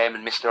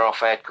chairman, Mr. Al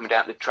Fayed, coming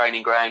down to the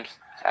training ground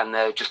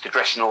and just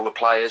addressing all the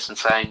players and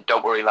saying,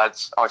 "Don't worry,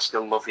 lads, I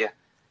still love you.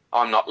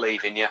 I'm not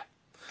leaving you,"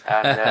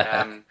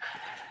 and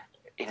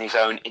in his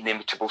own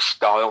inimitable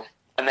style.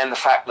 And then the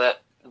fact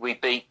that we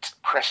beat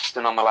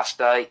Preston on the last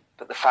day,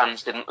 but the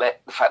fans didn't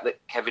let the fact that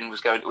Kevin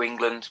was going to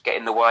England get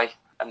in the way,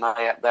 and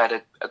they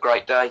had a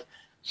great day,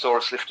 saw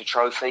us lift a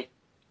trophy,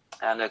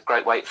 and a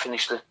great way to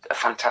finish a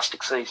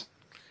fantastic season.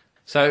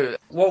 So,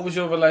 what was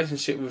your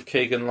relationship with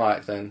Keegan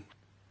like then?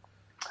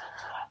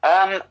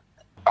 I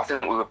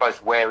think we were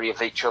both wary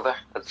of each other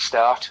at the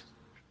start.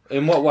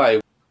 In what way?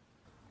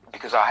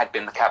 Because I had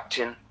been the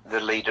captain,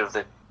 the leader of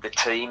the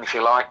team, if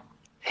you like.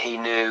 He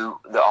knew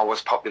that I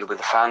was popular with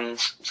the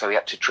fans, so he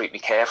had to treat me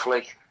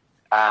carefully.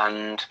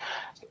 And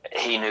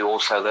he knew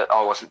also that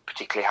I wasn't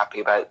particularly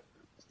happy about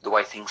the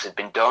way things had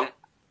been done.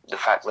 The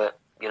fact that,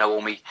 you know,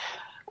 all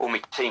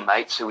my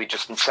teammates who we'd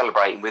just been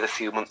celebrating with a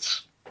few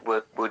months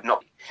were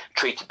not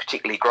treated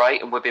particularly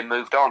great and were being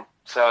moved on.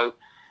 So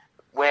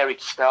wary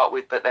to start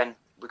with, but then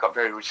we got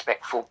very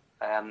respectful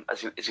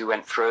as we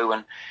went through,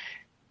 and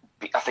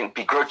I think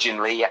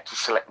begrudgingly he had to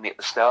select me at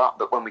the start,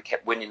 but when we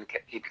kept winning and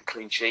kept keeping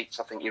clean sheets,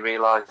 I think he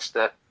realised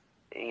that,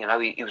 you know,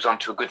 he was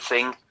onto a good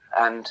thing,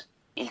 and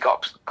he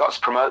got us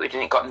promoted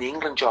and he got in the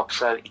England job,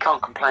 so he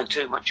can't complain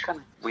too much,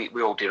 can he?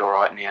 We all did all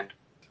right in the end.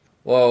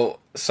 Well,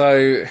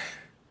 so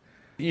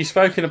you've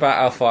spoken about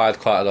Al Fayed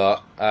quite a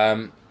lot.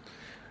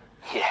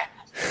 Yeah.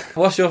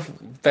 What's your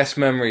best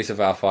memories of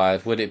Al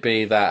Fayed? Would it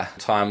be that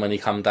time when he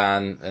come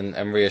down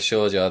and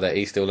reassured you that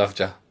he still loved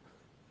you?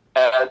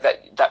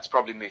 That's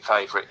probably my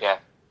favourite, yeah.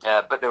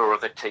 But there were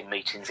other team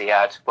meetings he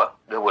had. Well,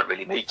 there weren't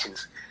really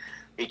meetings.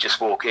 He'd just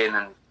walk in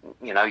and,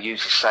 you know,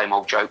 use his same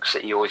old jokes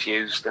that he always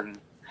used, and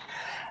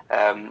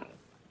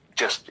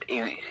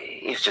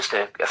he's just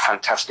a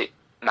fantastic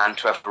man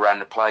to have around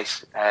the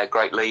place.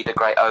 Great leader,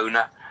 great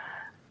owner.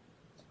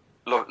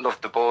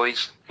 Loved the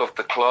boys, loved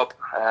the club,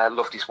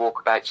 loved his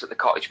walkabouts at the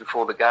cottage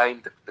before the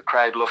game. The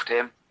crowd loved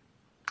him.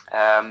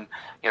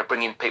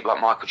 Bringing people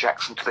like Michael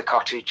Jackson to the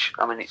cottage.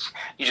 I mean,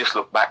 you just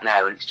look back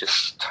now and it's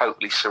just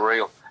totally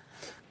surreal.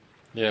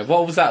 Yeah,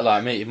 what was that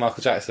like, meeting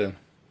Michael Jackson?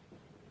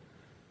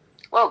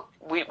 Well,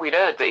 we'd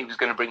heard that he was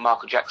going to bring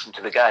Michael Jackson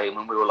to the game,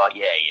 and we were like,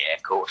 yeah,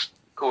 of course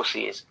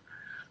he is.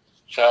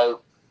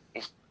 So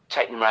he's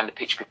taken him around the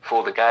pitch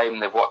before the game,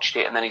 they've watched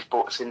it, and then he's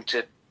brought him in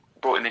to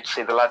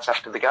see the lads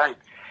after the game,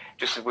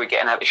 just as we're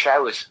getting out of the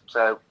showers.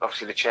 So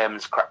obviously the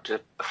chairman's cracked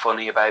a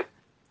funny about,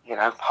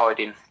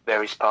 hiding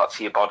various parts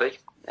of your body.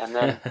 And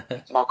then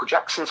Michael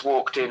Jackson's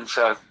walked in,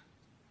 so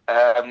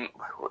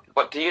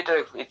what do you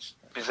do? It's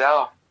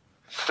bizarre,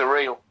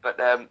 surreal, but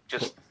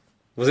just...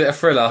 Was it a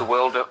thriller? The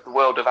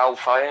world of Al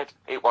Fayed.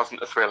 It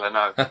wasn't a thriller,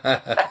 no.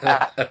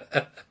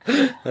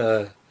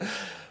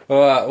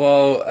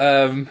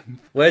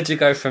 Where'd you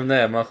go from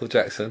there, Michael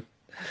Jackson?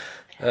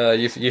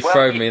 You've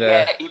thrown me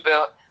there.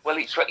 Yeah,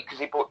 it's right because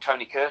he brought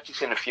Tony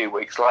Curtis in a few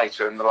weeks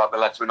later, and the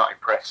lads were not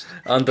impressed.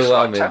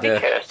 Underwhelming, Tony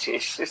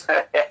Curtis.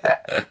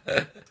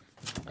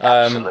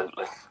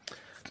 Absolutely.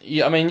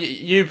 I mean,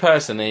 you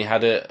personally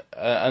had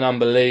an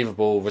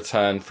unbelievable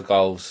return for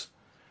goals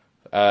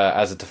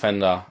as a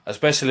defender,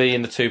 especially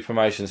in the 2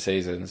 promotion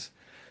seasons.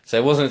 So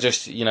it wasn't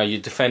just you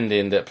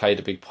defending that played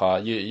a big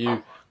part.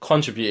 You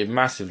contributed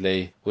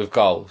massively with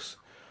goals.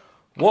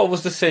 What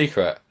was the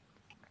secret?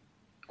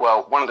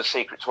 Well, one of the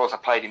secrets was I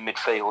played in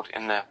midfield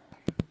in the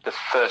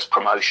first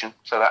promotion,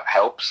 so that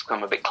helps.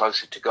 I'm a bit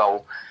closer to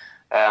goal.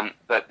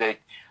 But the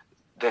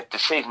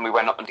season we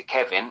went up under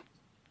Kevin,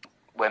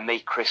 where me,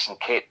 Chris and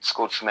Kit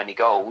scored so many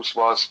goals,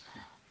 was,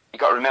 you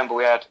got to remember,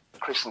 we had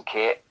Chris and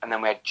Kit, and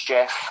then we had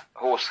Jeff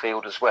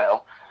Horsfield as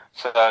well.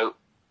 So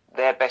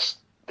the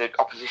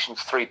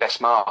opposition's 3 best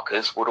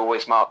markers would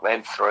always mark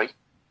them 3.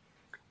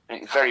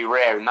 And it's very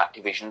rare in that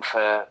division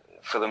for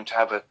them to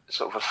have a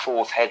sort of a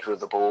 4th header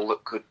of the ball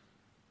that could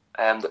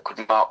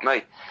mark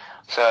me.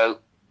 So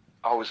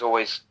I was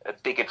always a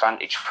big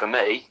advantage for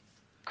me,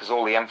 because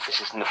all the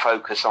emphasis and the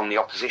focus on the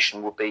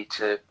opposition would be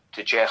to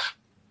Jeff,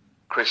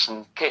 Chris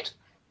and Kit.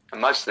 And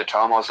most of the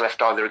time I was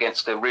left either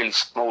against a really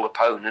small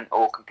opponent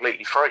or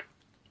completely free.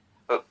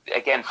 But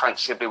again, Frank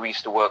Sibley, we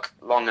used to work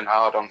long and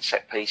hard on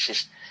set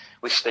pieces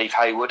with Steve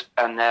Hayward,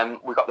 and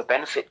we got the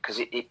benefit because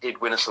it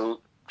did win us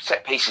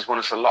set pieces won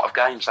us a lot of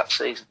games that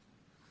season.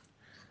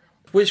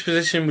 Which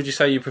position would you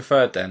say you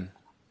preferred then?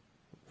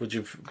 Would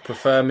you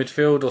prefer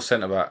midfield or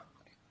centre-back?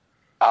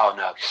 Oh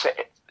no,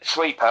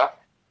 sweeper,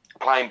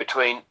 playing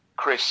between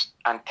Chris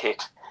and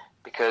Kit,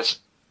 because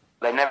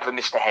they never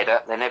missed a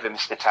header, they never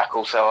missed a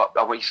tackle, so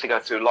I used to go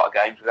through a lot of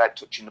games without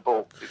touching the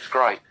ball. It was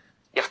great.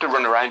 You have to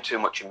run around too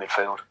much in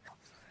midfield.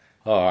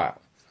 All right.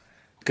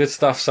 Good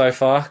stuff so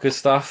far, good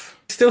stuff.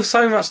 Still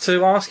so much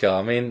to ask you.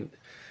 I mean,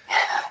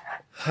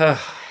 I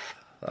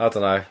don't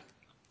know.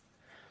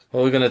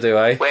 What are we going to do,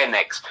 eh? Where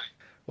next?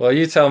 Well,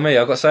 you tell me.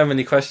 I've got so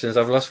many questions,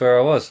 I've lost where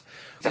I was.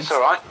 That's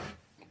all right.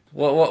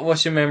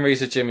 What's your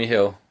memories of Jimmy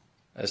Hill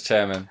as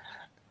chairman?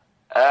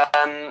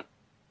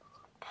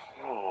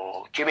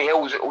 Jimmy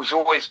Hill was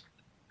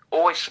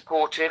always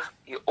supportive.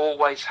 He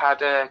always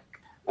had an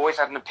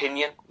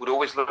opinion. Would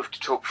always love to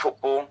talk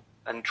football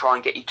and try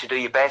and get you to do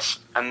your best.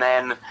 And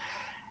then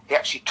he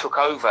actually took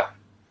over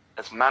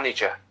as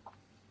manager.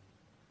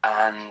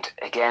 And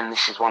again,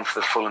 this is one for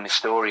the Fulham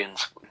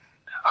historians.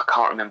 I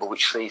can't remember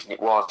which season it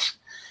was,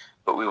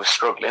 but we were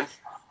struggling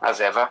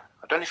as ever.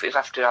 I don't know if it was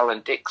after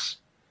Alan Dix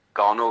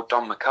gone or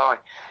Don Mackay,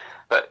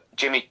 but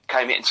Jimmy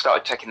came in and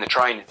started taking the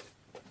training.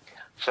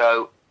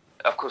 So,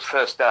 of course,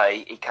 first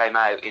day he came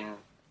out in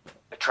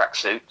a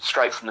tracksuit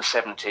straight from the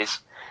 70s,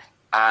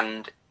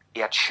 and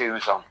he had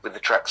shoes on with the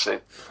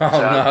tracksuit.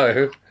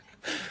 No.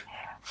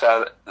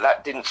 So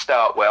that didn't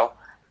start well.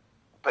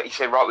 But he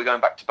said, right, we're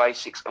going back to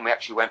basics, and we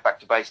actually went back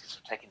to basics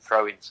of taking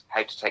throw-ins,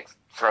 how to take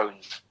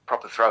throw-ins,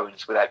 proper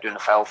throw-ins without doing a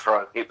foul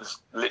throw. It was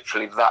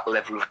literally that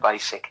level of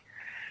basic.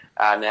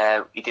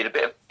 And he did a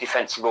bit of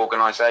defensive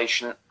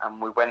organisation,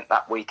 and we went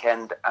that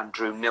weekend and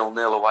drew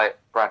 0-0 away at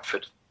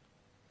Bradford.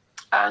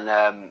 And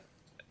I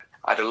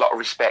had a lot of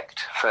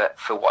respect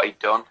for what he'd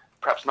done.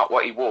 Perhaps not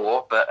what he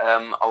wore, but I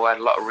had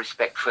a lot of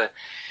respect for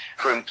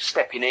him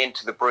stepping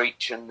into the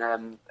breach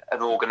and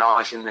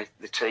organising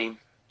the team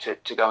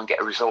to go and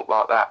get a result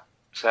like that.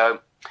 So,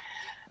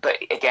 but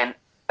again,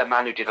 a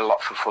man who did a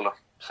lot for Fulham,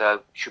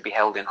 so should be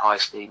held in high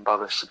esteem by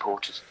the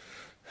supporters.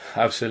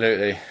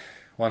 Absolutely,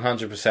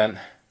 100%.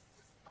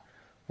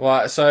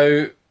 Right,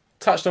 so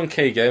touched on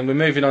Keegan. We're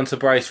moving on to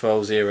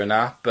Bracewell's era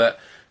now, but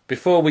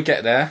before we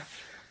get there,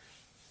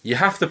 you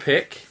have to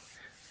pick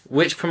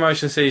which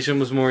promotion season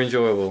was more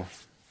enjoyable.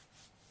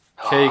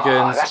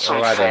 Keegan's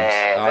or Adams?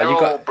 They're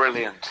all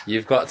brilliant.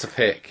 You've got to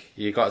pick.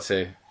 You've got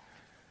to.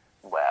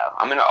 Well,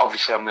 I mean,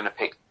 obviously I'm going to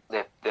pick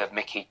the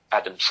Mickey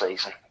Adams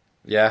season.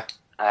 Yeah?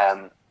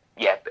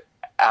 Yeah,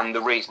 and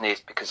the reason is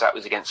because that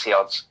was against the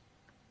odds.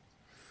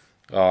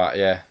 Alright,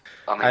 yeah.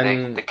 I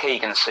mean, the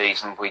Keegan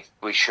season,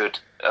 we should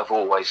have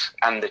always,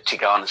 and the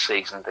Tigana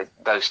season,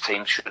 those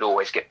teams should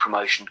always get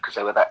promotion because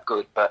they were that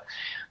good, but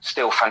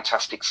still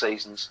fantastic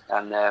seasons.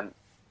 And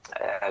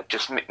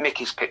just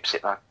Mickey's pips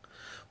it, though.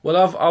 Well,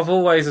 I've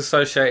always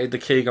associated the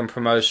Keegan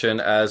promotion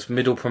as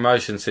middle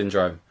promotion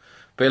syndrome,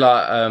 a bit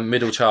like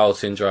middle child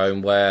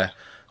syndrome, where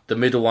the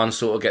middle one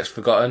sort of gets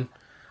forgotten.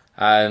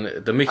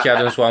 And the Mickey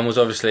Adams one was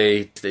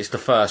obviously it's the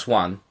first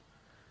one.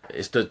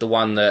 It's the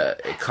one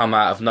that it come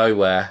out of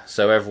nowhere,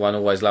 so everyone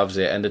always loves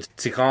it. And the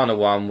Tigana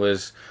one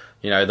was,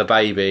 the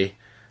baby,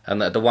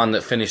 and the one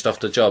that finished off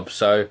the job.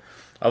 So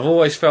I've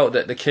always felt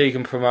that the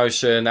Keegan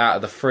promotion out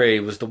of the three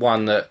was the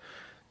one that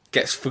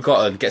gets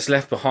forgotten, gets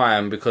left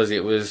behind because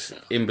it was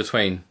in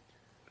between.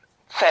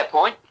 Fair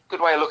point.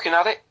 Good way of looking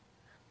at it.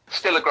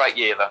 Still a great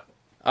year, though.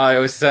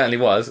 Oh, it certainly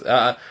was.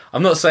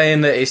 I'm not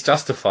saying that it's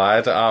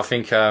justified. I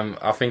think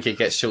it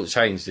gets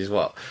shortchanged.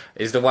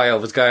 Is the way I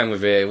was going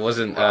with it. It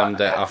wasn't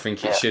that I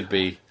think it should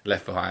be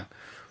left behind.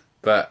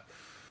 But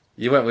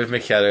you went with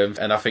Mickey Adams,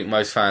 and I think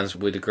most fans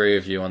would agree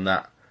with you on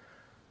that.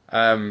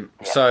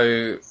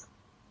 So,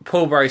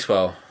 Paul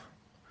Bracewell,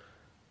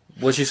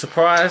 was you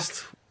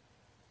surprised?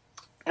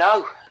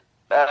 No.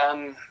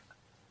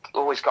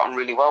 Always got on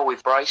really well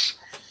with Brace.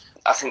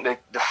 I think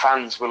the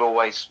fans will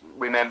always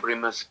remember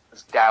him as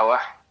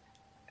dour,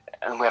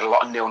 and we had a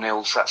lot of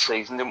 0-0s that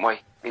season, didn't we?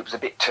 It was a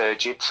bit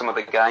turgid, some of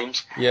the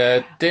games.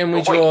 Yeah, didn't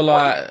we draw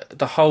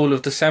the whole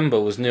of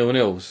December was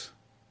 0-0s?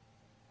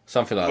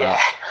 Something like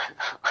that.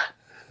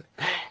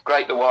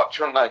 Great to watch,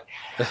 weren't they?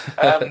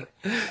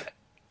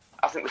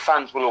 I think the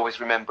fans will always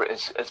remember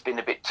it as being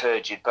a bit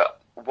turgid,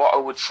 but what I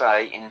would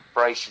say in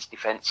Brace's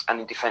defence and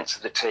in defence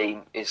of the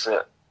team is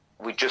that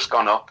we'd just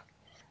gone up,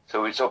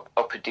 so it was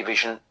up a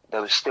division.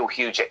 There was still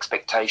huge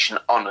expectation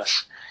on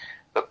us,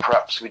 but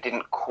perhaps we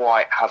didn't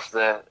quite have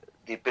the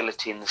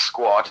ability in the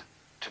squad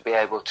to be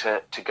able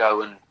to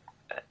go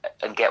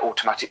and get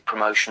automatic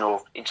promotion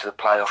or into the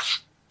playoffs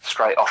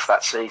straight off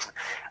that season.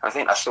 And I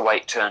think that's the way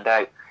it turned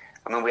out.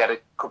 I mean, we had a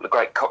couple of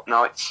great cup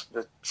nights,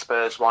 the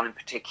Spurs one in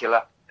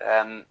particular,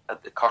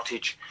 at the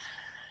Cottage.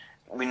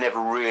 We never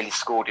really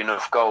scored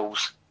enough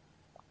goals.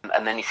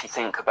 And then if you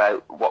think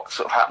about what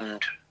sort of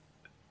happened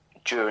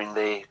during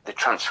the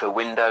transfer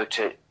window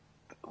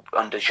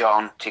under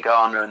Jean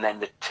Tigana, and then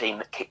the team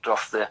that kicked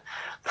off the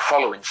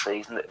following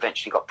season that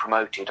eventually got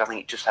promoted, I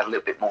think it just had a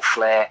little bit more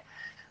flair,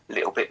 a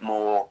little bit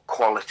more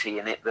quality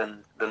in it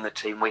than the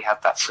team we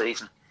had that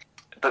season.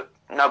 But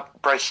no,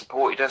 Brace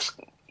supported us.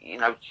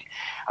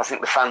 I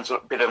think the fans a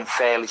bit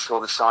unfairly saw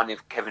the signing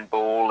of Kevin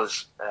Ball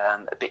as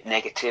a bit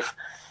negative.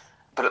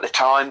 But at the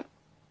time,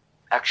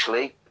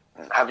 actually,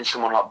 having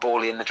someone like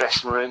Bally in the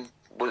dressing room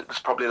was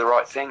probably the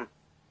right thing.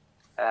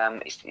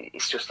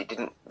 It's just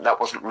that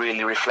wasn't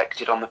really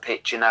reflected on the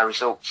pitch in our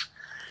results.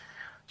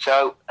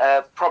 So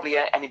probably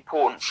an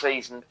important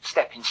season,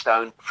 stepping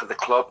stone for the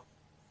club.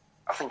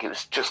 I think it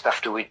was just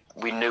after we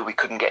knew we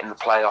couldn't get in the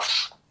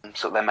playoffs,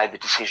 so they made the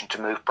decision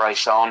to move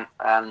Brace on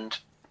and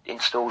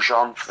install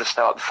Jean for the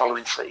start of the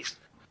following season.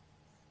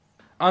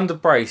 Under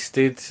Brace,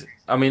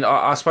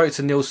 I spoke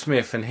to Neil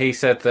Smith, and he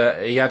said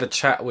that he had a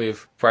chat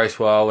with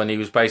Bracewell, and he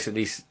was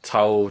basically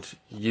told,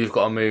 you've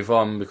got to move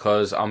on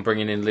because I'm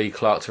bringing in Lee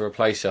Clark to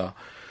replace you.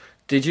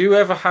 Did you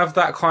ever have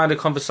that kind of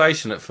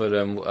conversation at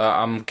Fulham?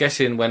 I'm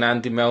guessing when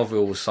Andy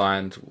Melville was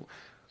signed,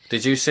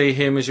 did you see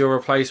him as your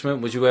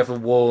replacement? Was you ever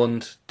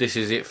warned, this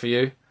is it for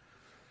you?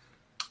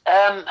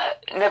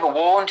 Never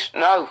warned,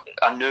 no.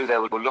 I knew they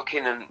were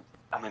looking, and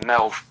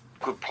Melv,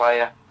 good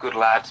player, good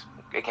lad.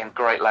 Again,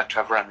 great lad to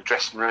have around the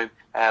dressing room.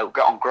 Got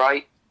on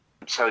great,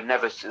 so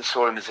never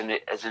saw him as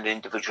an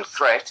individual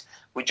threat.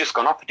 We'd just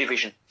gone up a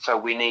division, so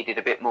we needed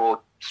a bit more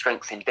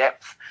strength in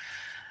depth.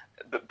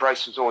 But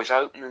Brace was always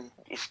open, and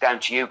it's down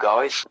to you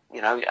guys,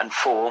 and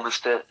form as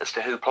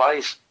to who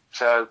plays.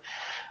 So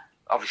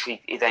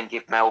obviously he then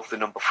gave Melv the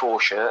number 4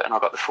 shirt, and I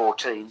got the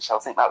 14. So I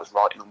think that was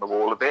writing on the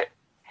wall a bit.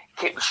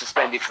 Kit was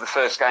suspended for the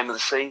first game of the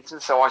season,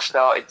 so I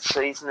started the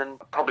season and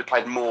probably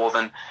played more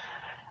than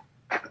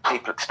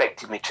people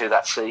expected me to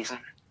that season.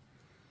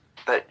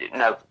 But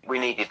no, we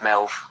needed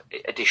Melv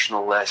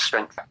additional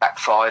strength back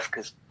 5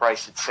 because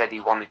Brace had said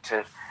he wanted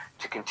to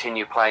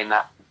continue playing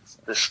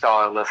the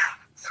style of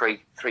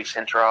three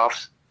centre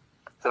halves.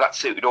 So that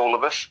suited all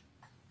of us,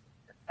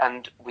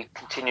 and we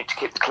continued to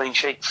keep the clean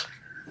sheets.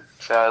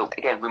 So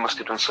again, we must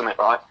have done something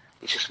right.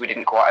 It's just we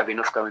didn't quite have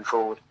enough going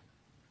forward.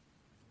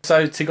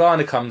 So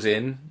Tigana comes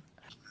in.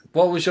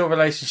 What was your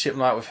relationship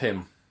like with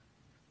him?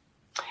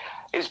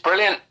 It was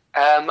brilliant.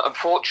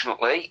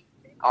 Unfortunately,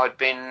 I'd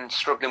been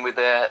struggling with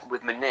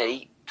my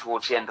knee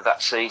towards the end of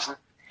that season,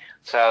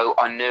 so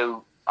I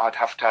knew I'd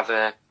have to have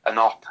an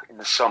op in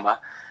the summer.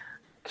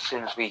 As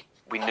soon as we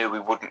knew we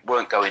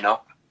weren't going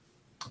up,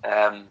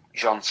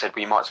 Jean said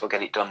we might as well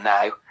get it done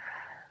now.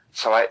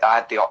 So I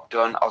had the op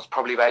done. I was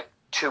probably about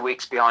 2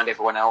 weeks behind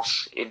everyone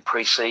else in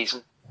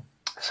pre-season,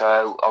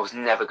 so I was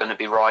never going to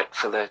be right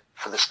for the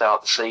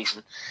start of the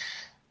season.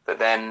 But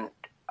then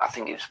I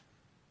think it was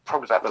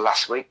probably about the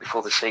last week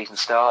before the season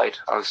started.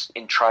 I was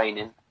in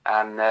training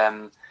and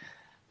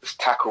was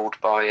tackled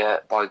by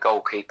a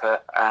goalkeeper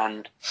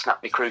and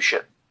snapped my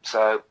cruciate.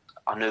 So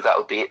I knew that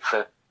would be it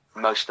for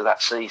most of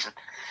that season.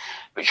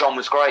 But John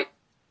was great.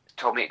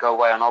 Told me to go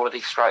away on holiday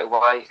straight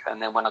away,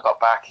 and then when I got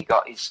back, he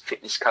got his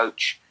fitness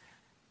coach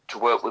to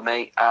work with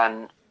me,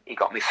 and he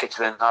got me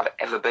fitter than I'd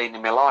ever been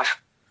in my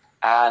life.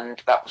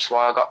 And that was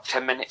why I got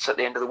 10 minutes at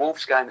the end of the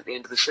Wolves game at the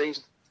end of the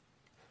season.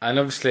 And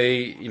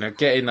obviously,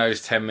 getting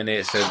those 10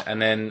 minutes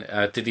and then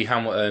Diddy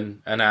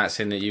Hamilton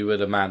announcing that you were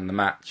the man of the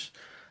match,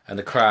 and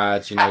the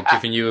crowd,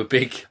 giving you a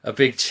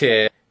big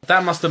cheer.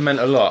 That must have meant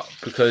a lot,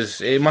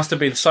 because it must have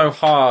been so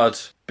hard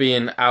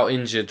being out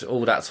injured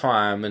all that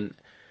time. And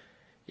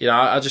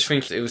I just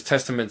think it was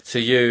testament to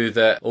you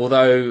that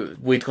although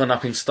we'd gone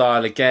up in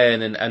style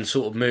again and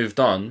sort of moved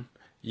on,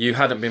 you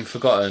hadn't been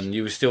forgotten.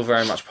 You were still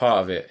very much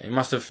part of it. It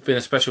must have been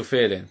a special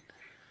feeling.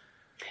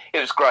 It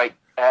was great,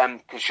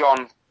 because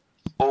Jean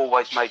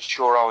always made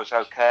sure I was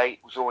okay,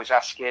 was always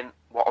asking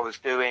what I was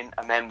doing,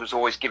 and then was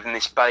always giving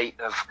this bait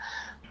of,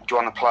 do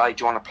you want to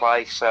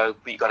play?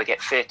 But you got to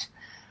get fit.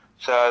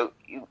 So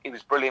it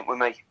was brilliant with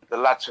me. The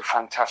lads were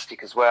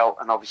fantastic as well,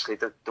 and obviously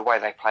the way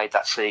they played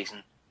that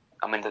season,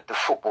 I mean, the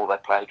football they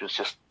played was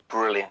just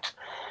brilliant.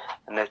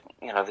 And they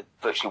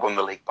virtually won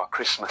the league by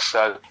Christmas.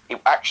 So it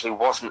actually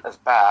wasn't as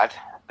bad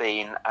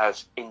being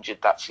as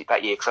injured that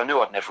year, because I knew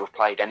I'd never have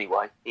played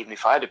anyway, even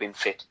if I had been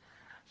fit.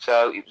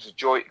 So it was a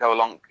joy to go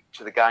along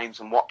to the games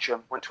and watch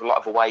them. Went to a lot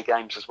of away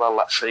games as well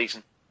that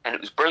season, and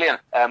it was brilliant.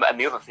 And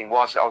the other thing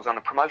was that I was on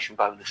a promotion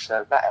bonus,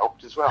 so that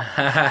helped as well.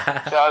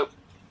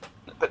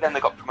 But then they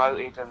got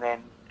promoted, and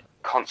then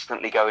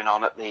constantly going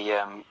on at the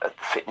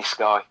fitness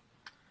guy,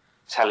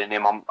 telling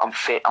him I'm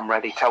fit, I'm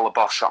ready. Tell the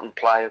boss I can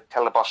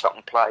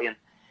play. And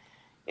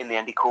in the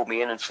end, he called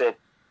me in and said,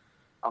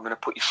 I'm going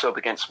to put you sub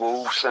against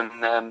Wolves,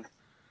 and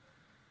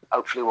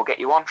hopefully we'll get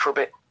you on for a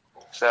bit.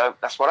 So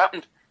that's what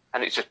happened.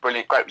 And it's just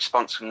brilliant, great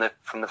response from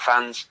the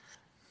fans.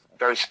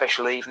 Very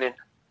special evening,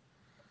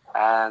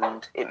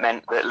 and it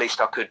meant that at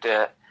least I could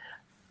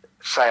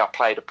say I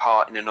played a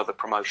part in another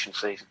promotion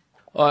season.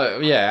 Oh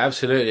yeah,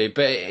 absolutely.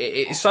 But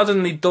it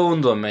suddenly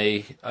dawned on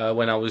me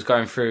when I was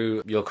going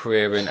through your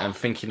career and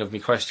thinking of me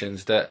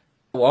questions that,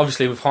 well,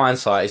 obviously with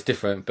hindsight it's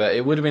different, but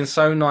it would have been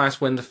so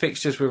nice when the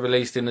fixtures were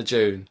released in the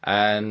June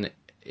and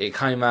it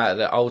came out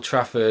that Old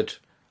Trafford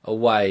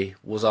away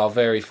was our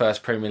very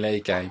first Premier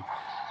League game.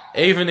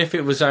 Even if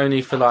it was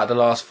only for like the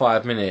last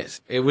 5 minutes,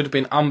 it would have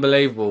been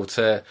unbelievable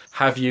to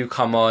have you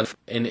come on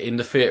in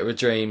the Theatre of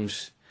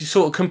Dreams,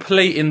 sort of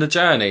completing the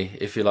journey,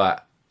 if you like.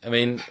 I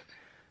mean,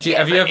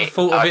 have you ever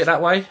thought of it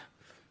that way?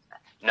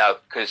 No,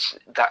 because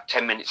that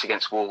 10 minutes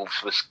against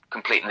Wolves was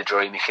completing the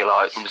dream, if you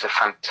like. It was a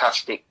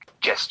fantastic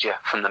gesture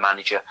from the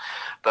manager,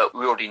 but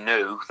we already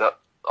knew that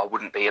I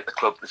wouldn't be at the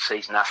club the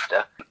season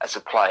after as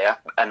a player,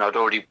 and I'd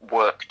already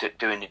worked at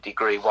doing a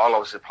degree while I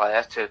was a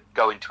player to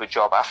go into a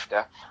job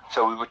after.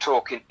 So we were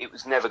talking, it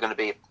was never going to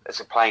be as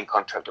a playing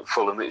contract at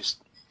Fulham. It was,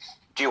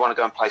 do you want to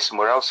go and play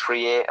somewhere else for a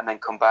year and then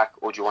come back,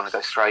 or do you want to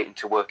go straight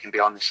into working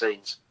behind the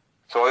scenes?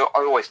 So I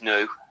always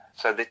knew.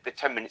 So the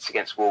 10 minutes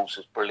against Wolves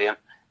was brilliant.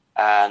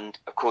 And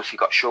of course you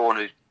got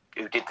Sean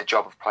who did the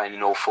job of playing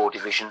in all 4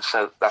 divisions,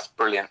 so that's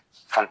brilliant,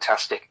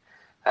 fantastic.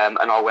 And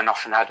I went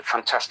off and had a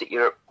fantastic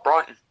year at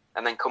Brighton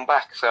and then come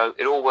back. So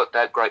it all worked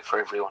out great for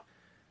everyone.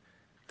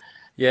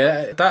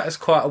 Yeah, that is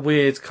quite a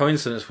weird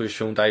coincidence with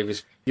Sean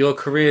Davis. Your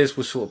careers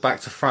were sort of back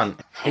to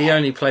front. He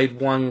only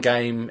played 1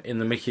 game in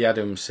the Mickey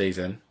Adams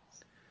season,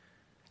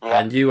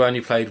 and you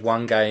only played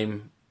 1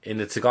 game in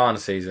the Tigana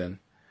season.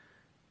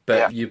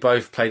 But you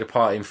both played a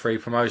part in 3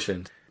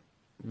 promotions.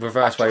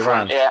 Reverse way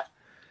round.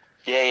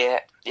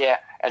 Yeah.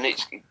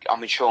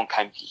 And Sean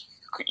came,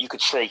 you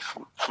could see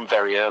from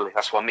very early.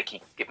 That's why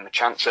Mickey gave him a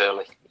chance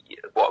early.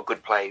 What a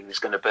good player he was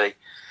going to be.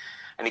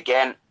 And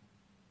again,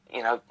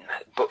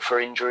 but for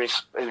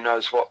injuries, who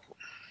knows what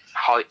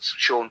heights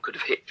Sean could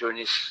have hit during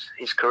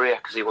his career,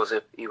 because he was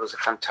a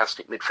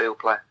fantastic midfield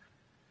player.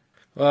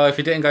 Well, if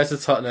he didn't go to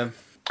Tottenham.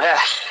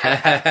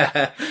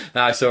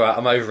 No, it's all right.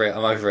 I'm over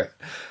it.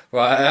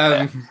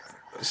 Right.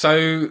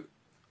 So,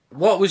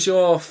 what was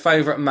your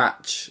favourite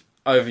match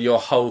over your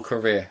whole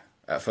career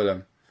at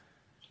Fulham?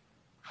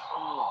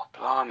 Oh,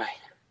 blimey.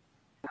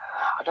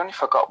 I don't know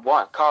if I got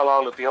one.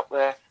 Carlisle would be up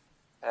there.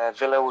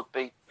 Villa would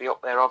be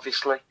up there,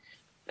 obviously.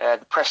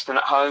 The Preston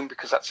at home,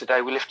 because that's the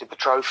day we lifted the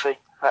trophy.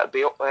 That would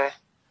be up there.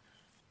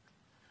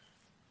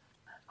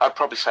 I'd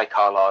probably say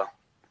Carlisle.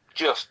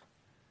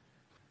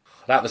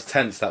 That was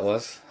tense, that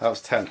was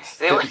tense.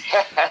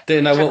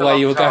 Didn't know what way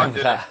you were going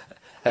with that.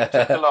 It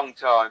took a long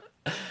time.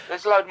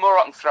 There's a load more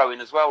I can throw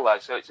in as well, though,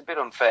 so it's a bit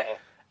unfair.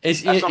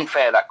 That's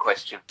unfair, that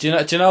question. Do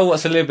you know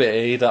what's a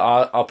liberty that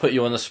I'll put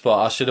you on the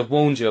spot? I should have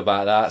warned you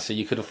about that, so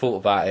you could have thought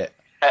about it.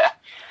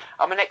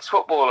 I'm an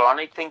ex-footballer. I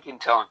need thinking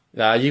time.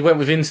 No, you went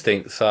with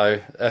instinct,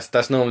 so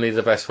that's normally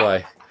the best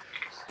way.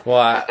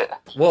 Right.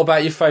 What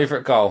about your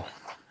favourite goal?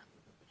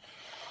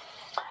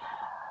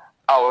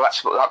 Oh,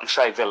 well, I can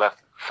say Villa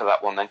for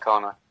that one then,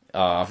 can't I?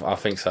 Oh, I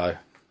think so.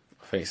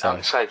 I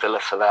can say Villa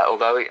for that,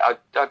 although I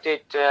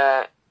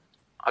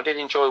did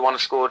enjoy one I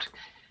scored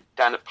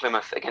down at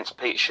Plymouth against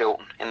Peter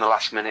Shilton in the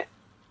last minute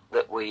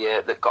that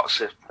got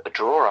us a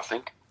draw, I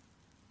think.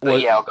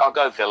 But I'll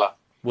go Villa.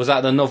 Was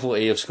that the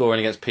novelty of scoring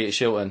against Peter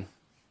Shilton?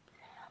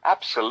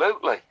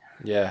 Absolutely.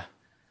 Yeah.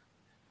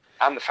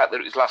 And the fact that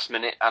it was last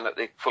minute and at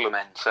the Fulham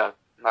end, so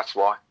That's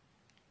why.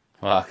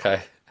 Well,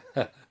 okay.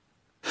 It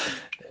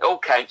all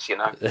counts, you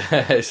know.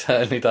 It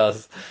certainly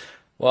does.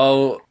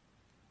 Well,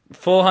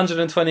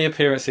 420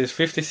 appearances,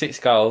 56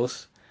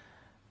 goals,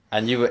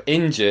 and you were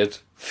injured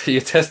for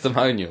your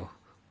testimonial.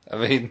 I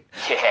mean...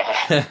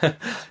 Yeah,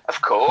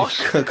 of course.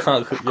 Of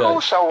course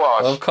I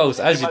was. Well, of course,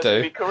 as you Most do.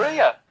 of my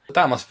career.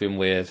 That must have been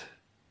weird.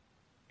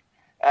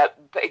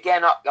 But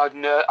again, I'd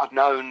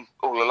known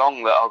all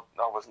along that I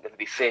wasn't going to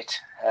be fit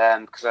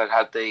because I'd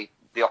had the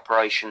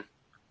operation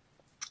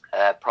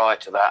prior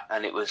to that,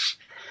 and it was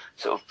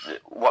sort of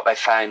what they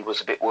found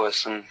was a bit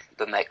worse than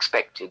they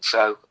expected.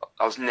 So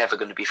I was never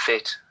going to be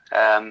fit.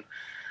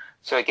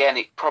 So again,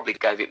 it probably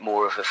gave it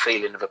more of a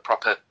feeling of a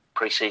proper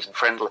pre-season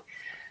friendly.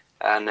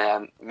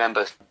 And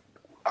remember,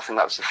 I think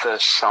that was the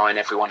first sign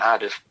everyone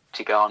had of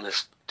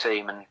Tigana's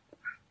team and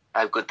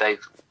how good they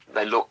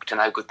looked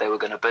and how good they were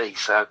going to be.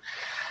 So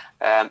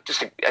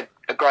just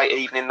a great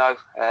evening, though.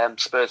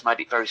 Spurs made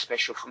it very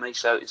special for me,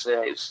 so it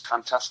was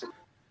fantastic.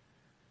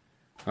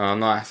 Oh,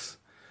 nice.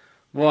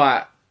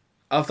 Right,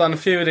 I've done a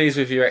few of these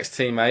with your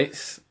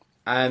ex-teammates,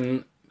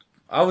 and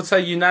I would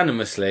say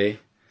unanimously,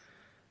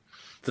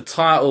 the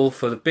title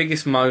for the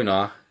biggest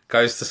moaner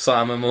goes to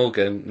Simon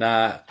Morgan.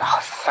 Now,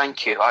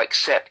 thank you. I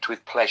accept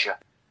with pleasure.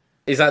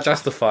 Is that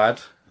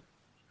justified?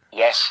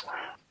 Yes.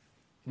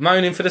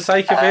 Moaning for the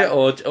sake of it,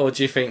 or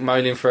do you think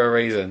moaning for a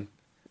reason?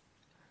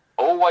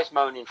 Always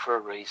moaning for a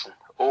reason.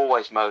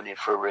 Always moaning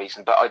for a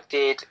reason. But I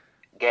did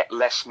get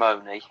less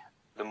moany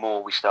the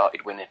more we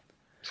started winning.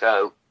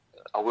 So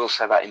I will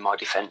say that in my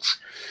defence.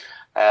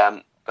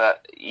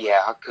 But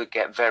yeah, I could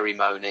get very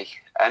moany.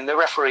 And the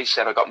referee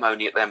said I got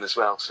moany at them as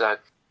well. So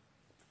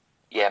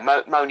yeah,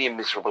 moany and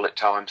miserable at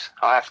times.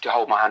 I have to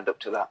hold my hand up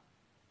to that.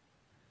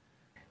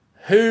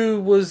 Who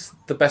was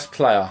the best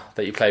player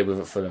that you played with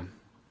at Fulham?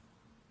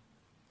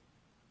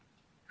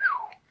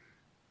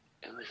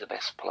 Who was the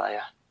best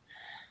player?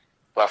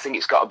 Well, I think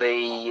it's got to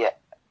be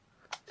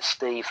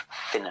Steve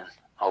Finnan,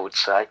 I would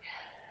say.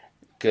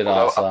 Good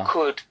answer. I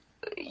could,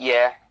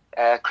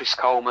 Chris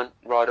Coleman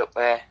right up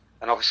there.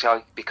 And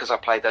obviously, because I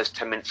played those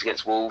 10 minutes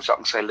against Wolves, I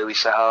can say Louis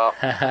Sahar.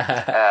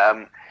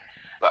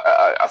 But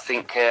I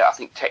think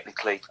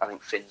technically, I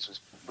think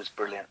Finn's was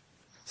brilliant.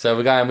 So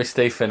we're going with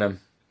Steve Finnan.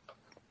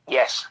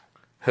 Yes.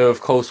 Who,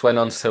 of course, went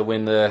on to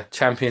win the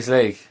Champions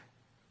League.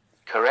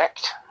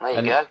 Correct. There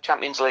you go.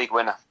 Champions League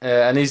winner.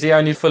 And he's the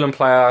only Fulham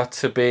player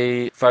to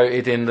be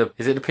voted in the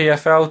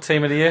PFL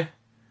Team of the Year?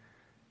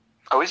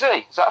 Oh, is he?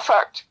 Is that a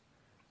fact?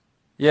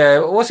 Yeah,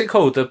 what's it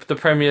called? The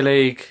Premier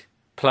League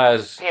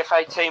players...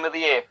 PFA Team of the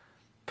Year.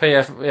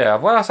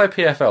 When I say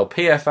PFL,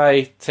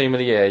 PFA Team of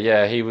the Year,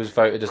 yeah, he was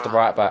voted as the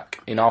right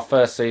back in our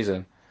first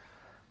season.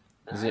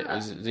 Is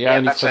the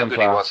only Fulham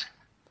player. He was.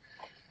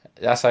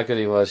 That's how good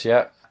he was,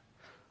 yeah.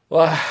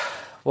 Well,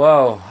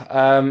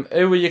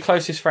 who were your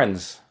closest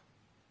friends?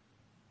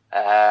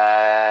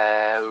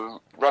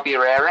 Robbie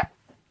Herrera.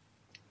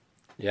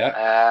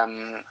 Yeah.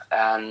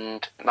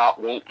 And Mark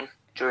Walton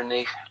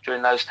during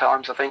those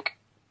times, I think,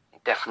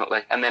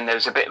 definitely. And then there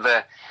was a bit of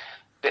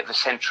a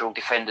central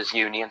defenders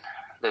union.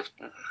 The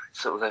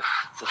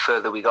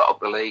further we got up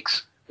the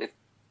leagues, with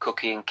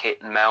Cookie and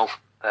Kit and Mel.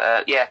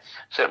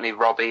 Certainly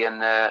Robbie and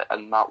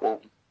Mark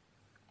Walton.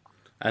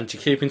 And do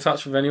you keep in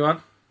touch with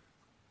anyone?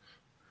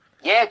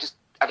 Yeah, just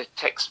had a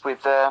text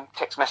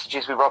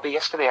messages with Robbie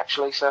yesterday,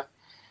 actually. So,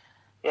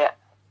 yeah,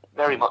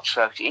 very much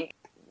so.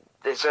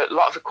 There's a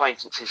lot of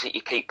acquaintances that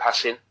you keep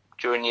passing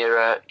during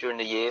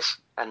the years,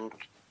 and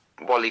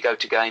while you go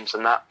to games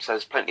and that. So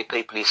there's plenty of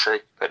people you see,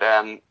 but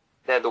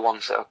they're the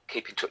ones that I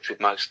keep in touch with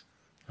most.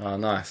 Oh,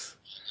 nice.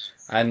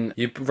 And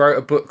you wrote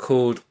a book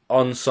called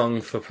On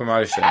Song for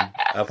Promotion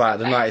about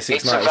the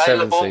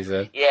 96-97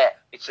 season. Yeah,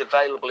 it's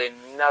available in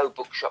no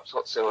bookshops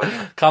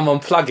whatsoever. Come on,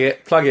 plug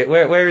it.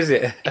 Where is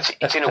it?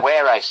 It's in a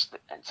warehouse.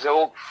 So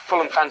all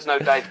Fulham fans know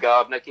Dave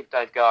Gardner. Give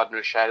Dave Gardner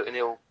a shout and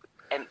he'll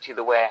empty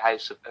the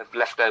warehouse of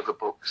leftover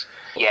books.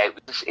 Yeah,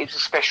 it was a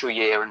special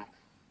year and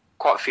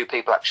quite a few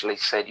people actually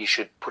said you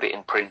should put it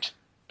in print.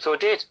 So I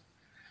did.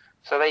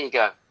 So there you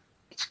go.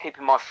 It's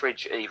keeping my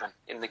fridge even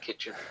in the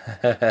kitchen.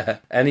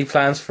 Any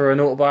plans for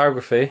an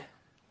autobiography?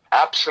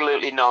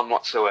 Absolutely none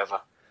whatsoever.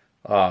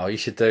 Oh, you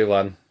should do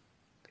one.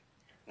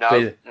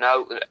 No.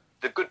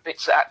 The good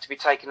bits that had to be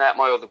taken out of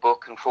my other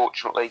book,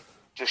 unfortunately,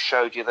 just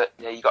showed you that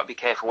you got to be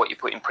careful what you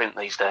put in print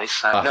these days.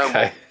 So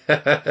okay.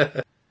 No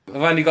more.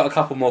 I've only got a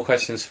couple more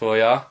questions for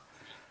you.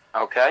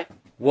 Okay.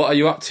 What are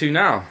you up to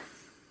now?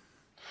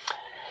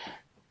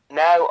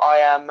 Now I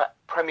am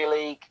Premier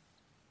League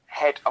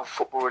Head of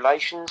Football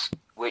Relations,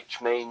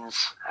 which means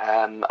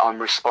I'm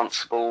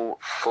responsible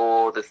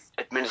for the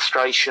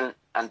administration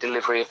and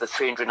delivery of the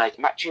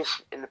 380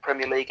 matches in the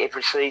Premier League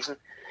every season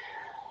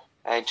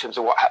in terms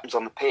of what happens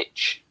on the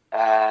pitch,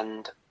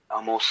 and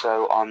I'm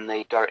also on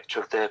the director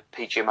of the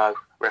PGMO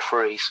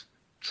referees.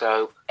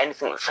 So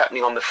anything that's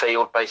happening on the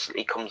field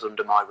basically comes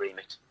under my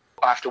remit.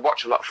 I have to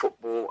watch a lot of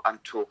football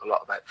and talk a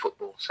lot about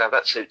football, so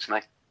that suits me.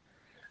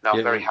 No,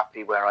 I'm very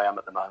happy where I am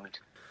at the moment.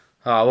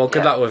 Oh, well,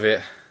 good luck with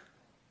it.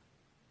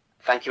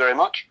 Thank you very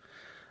much.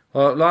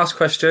 Well, last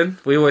question.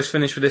 We always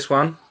finish with this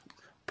one.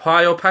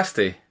 Pie or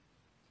pasty?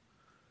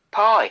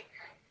 Pie.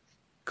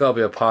 Gotta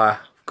be a pie.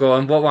 Go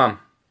on, what one?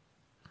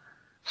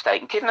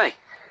 Steak and kidney.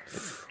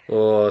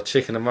 Or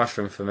chicken and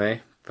mushroom for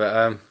me.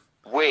 But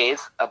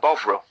With a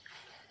bovril.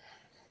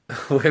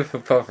 with a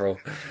bovril.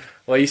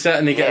 Well, you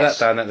certainly get Yes.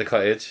 that down at the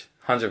cottage.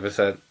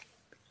 100%.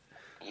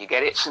 You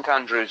get it at St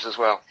Andrews as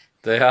well.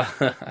 They are.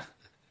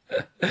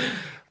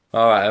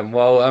 Alright,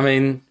 well, I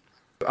mean,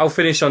 I'll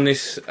finish on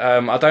this.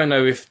 I don't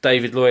know if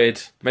David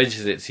Lloyd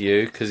mentions it to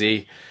you, because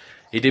he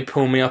did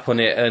pull me up on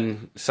it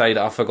and say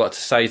that I forgot to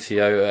say to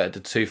you at the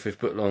 25th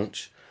book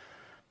launch.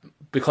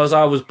 Because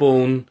I was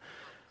born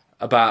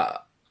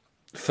about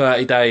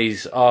 30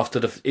 days after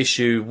the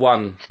issue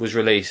 1 was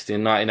released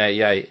in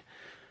 1988,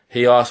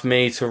 he asked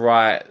me to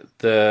write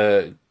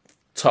the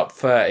top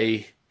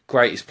 30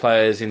 greatest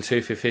players in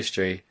 25th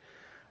history.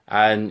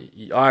 And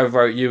I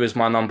wrote you as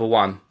my number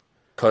 1.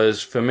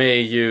 Because for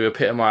me, you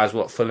epitomise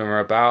what Fulham are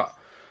about.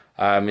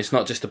 It's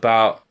not just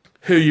about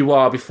who you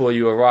are before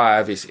you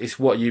arrive. It's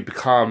what you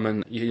become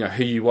and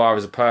who you are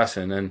as a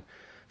person. And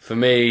for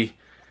me,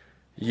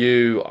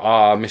 you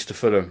are Mr.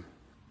 Fulham.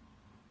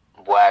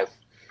 Wow.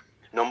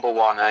 Number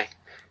 1, eh?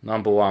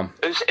 Number 1.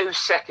 Who's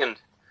second?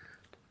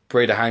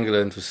 Breeder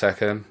Hangeland was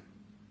second.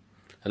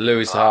 And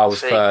Louis Saha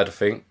was third, I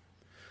think.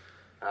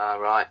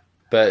 Right.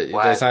 But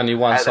there's only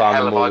one How the Simon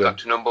hell have Morgan. I got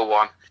to number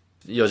 1?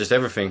 You're just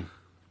everything.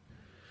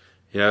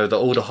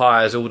 All the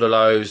highs, all the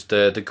lows,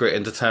 the grit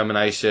and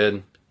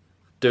determination,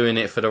 doing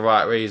it for the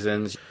right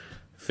reasons.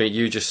 I think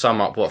you just sum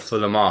up what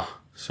Fulham are.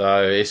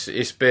 So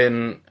it's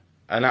been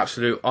an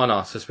absolute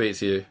honour to speak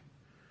to you.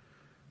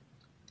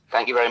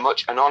 Thank you very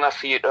much. An honour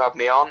for you to have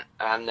me on,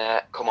 and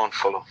come on,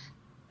 Fulham.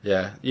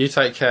 Yeah, you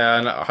take care,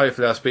 and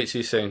hopefully I'll speak to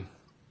you soon.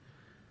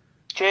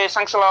 Cheers,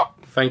 thanks a lot.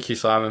 Thank you,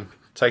 Simon.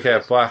 Take care,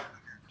 bye.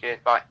 Cheers,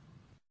 bye.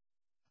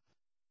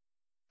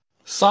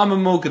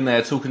 Simon Morgan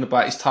there talking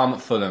about his time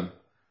at Fulham.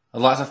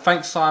 I'd like to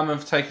thank Simon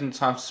for taking the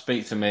time to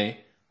speak to me,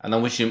 and I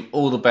wish him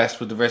all the best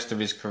with the rest of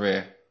his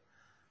career.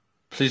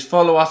 Please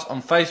follow us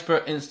on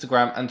Facebook,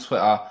 Instagram and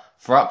Twitter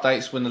for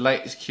updates when the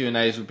latest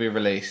Q&As will be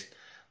released.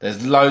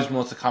 There's loads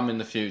more to come in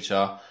the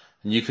future,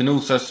 and you can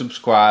also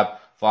subscribe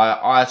via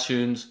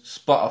iTunes,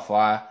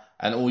 Spotify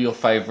and all your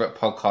favourite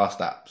podcast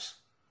apps.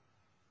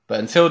 But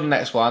until the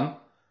next one,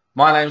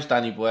 my name's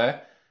Danny Boy.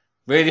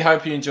 Really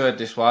hope you enjoyed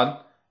this one,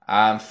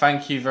 and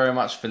thank you very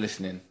much for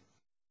listening.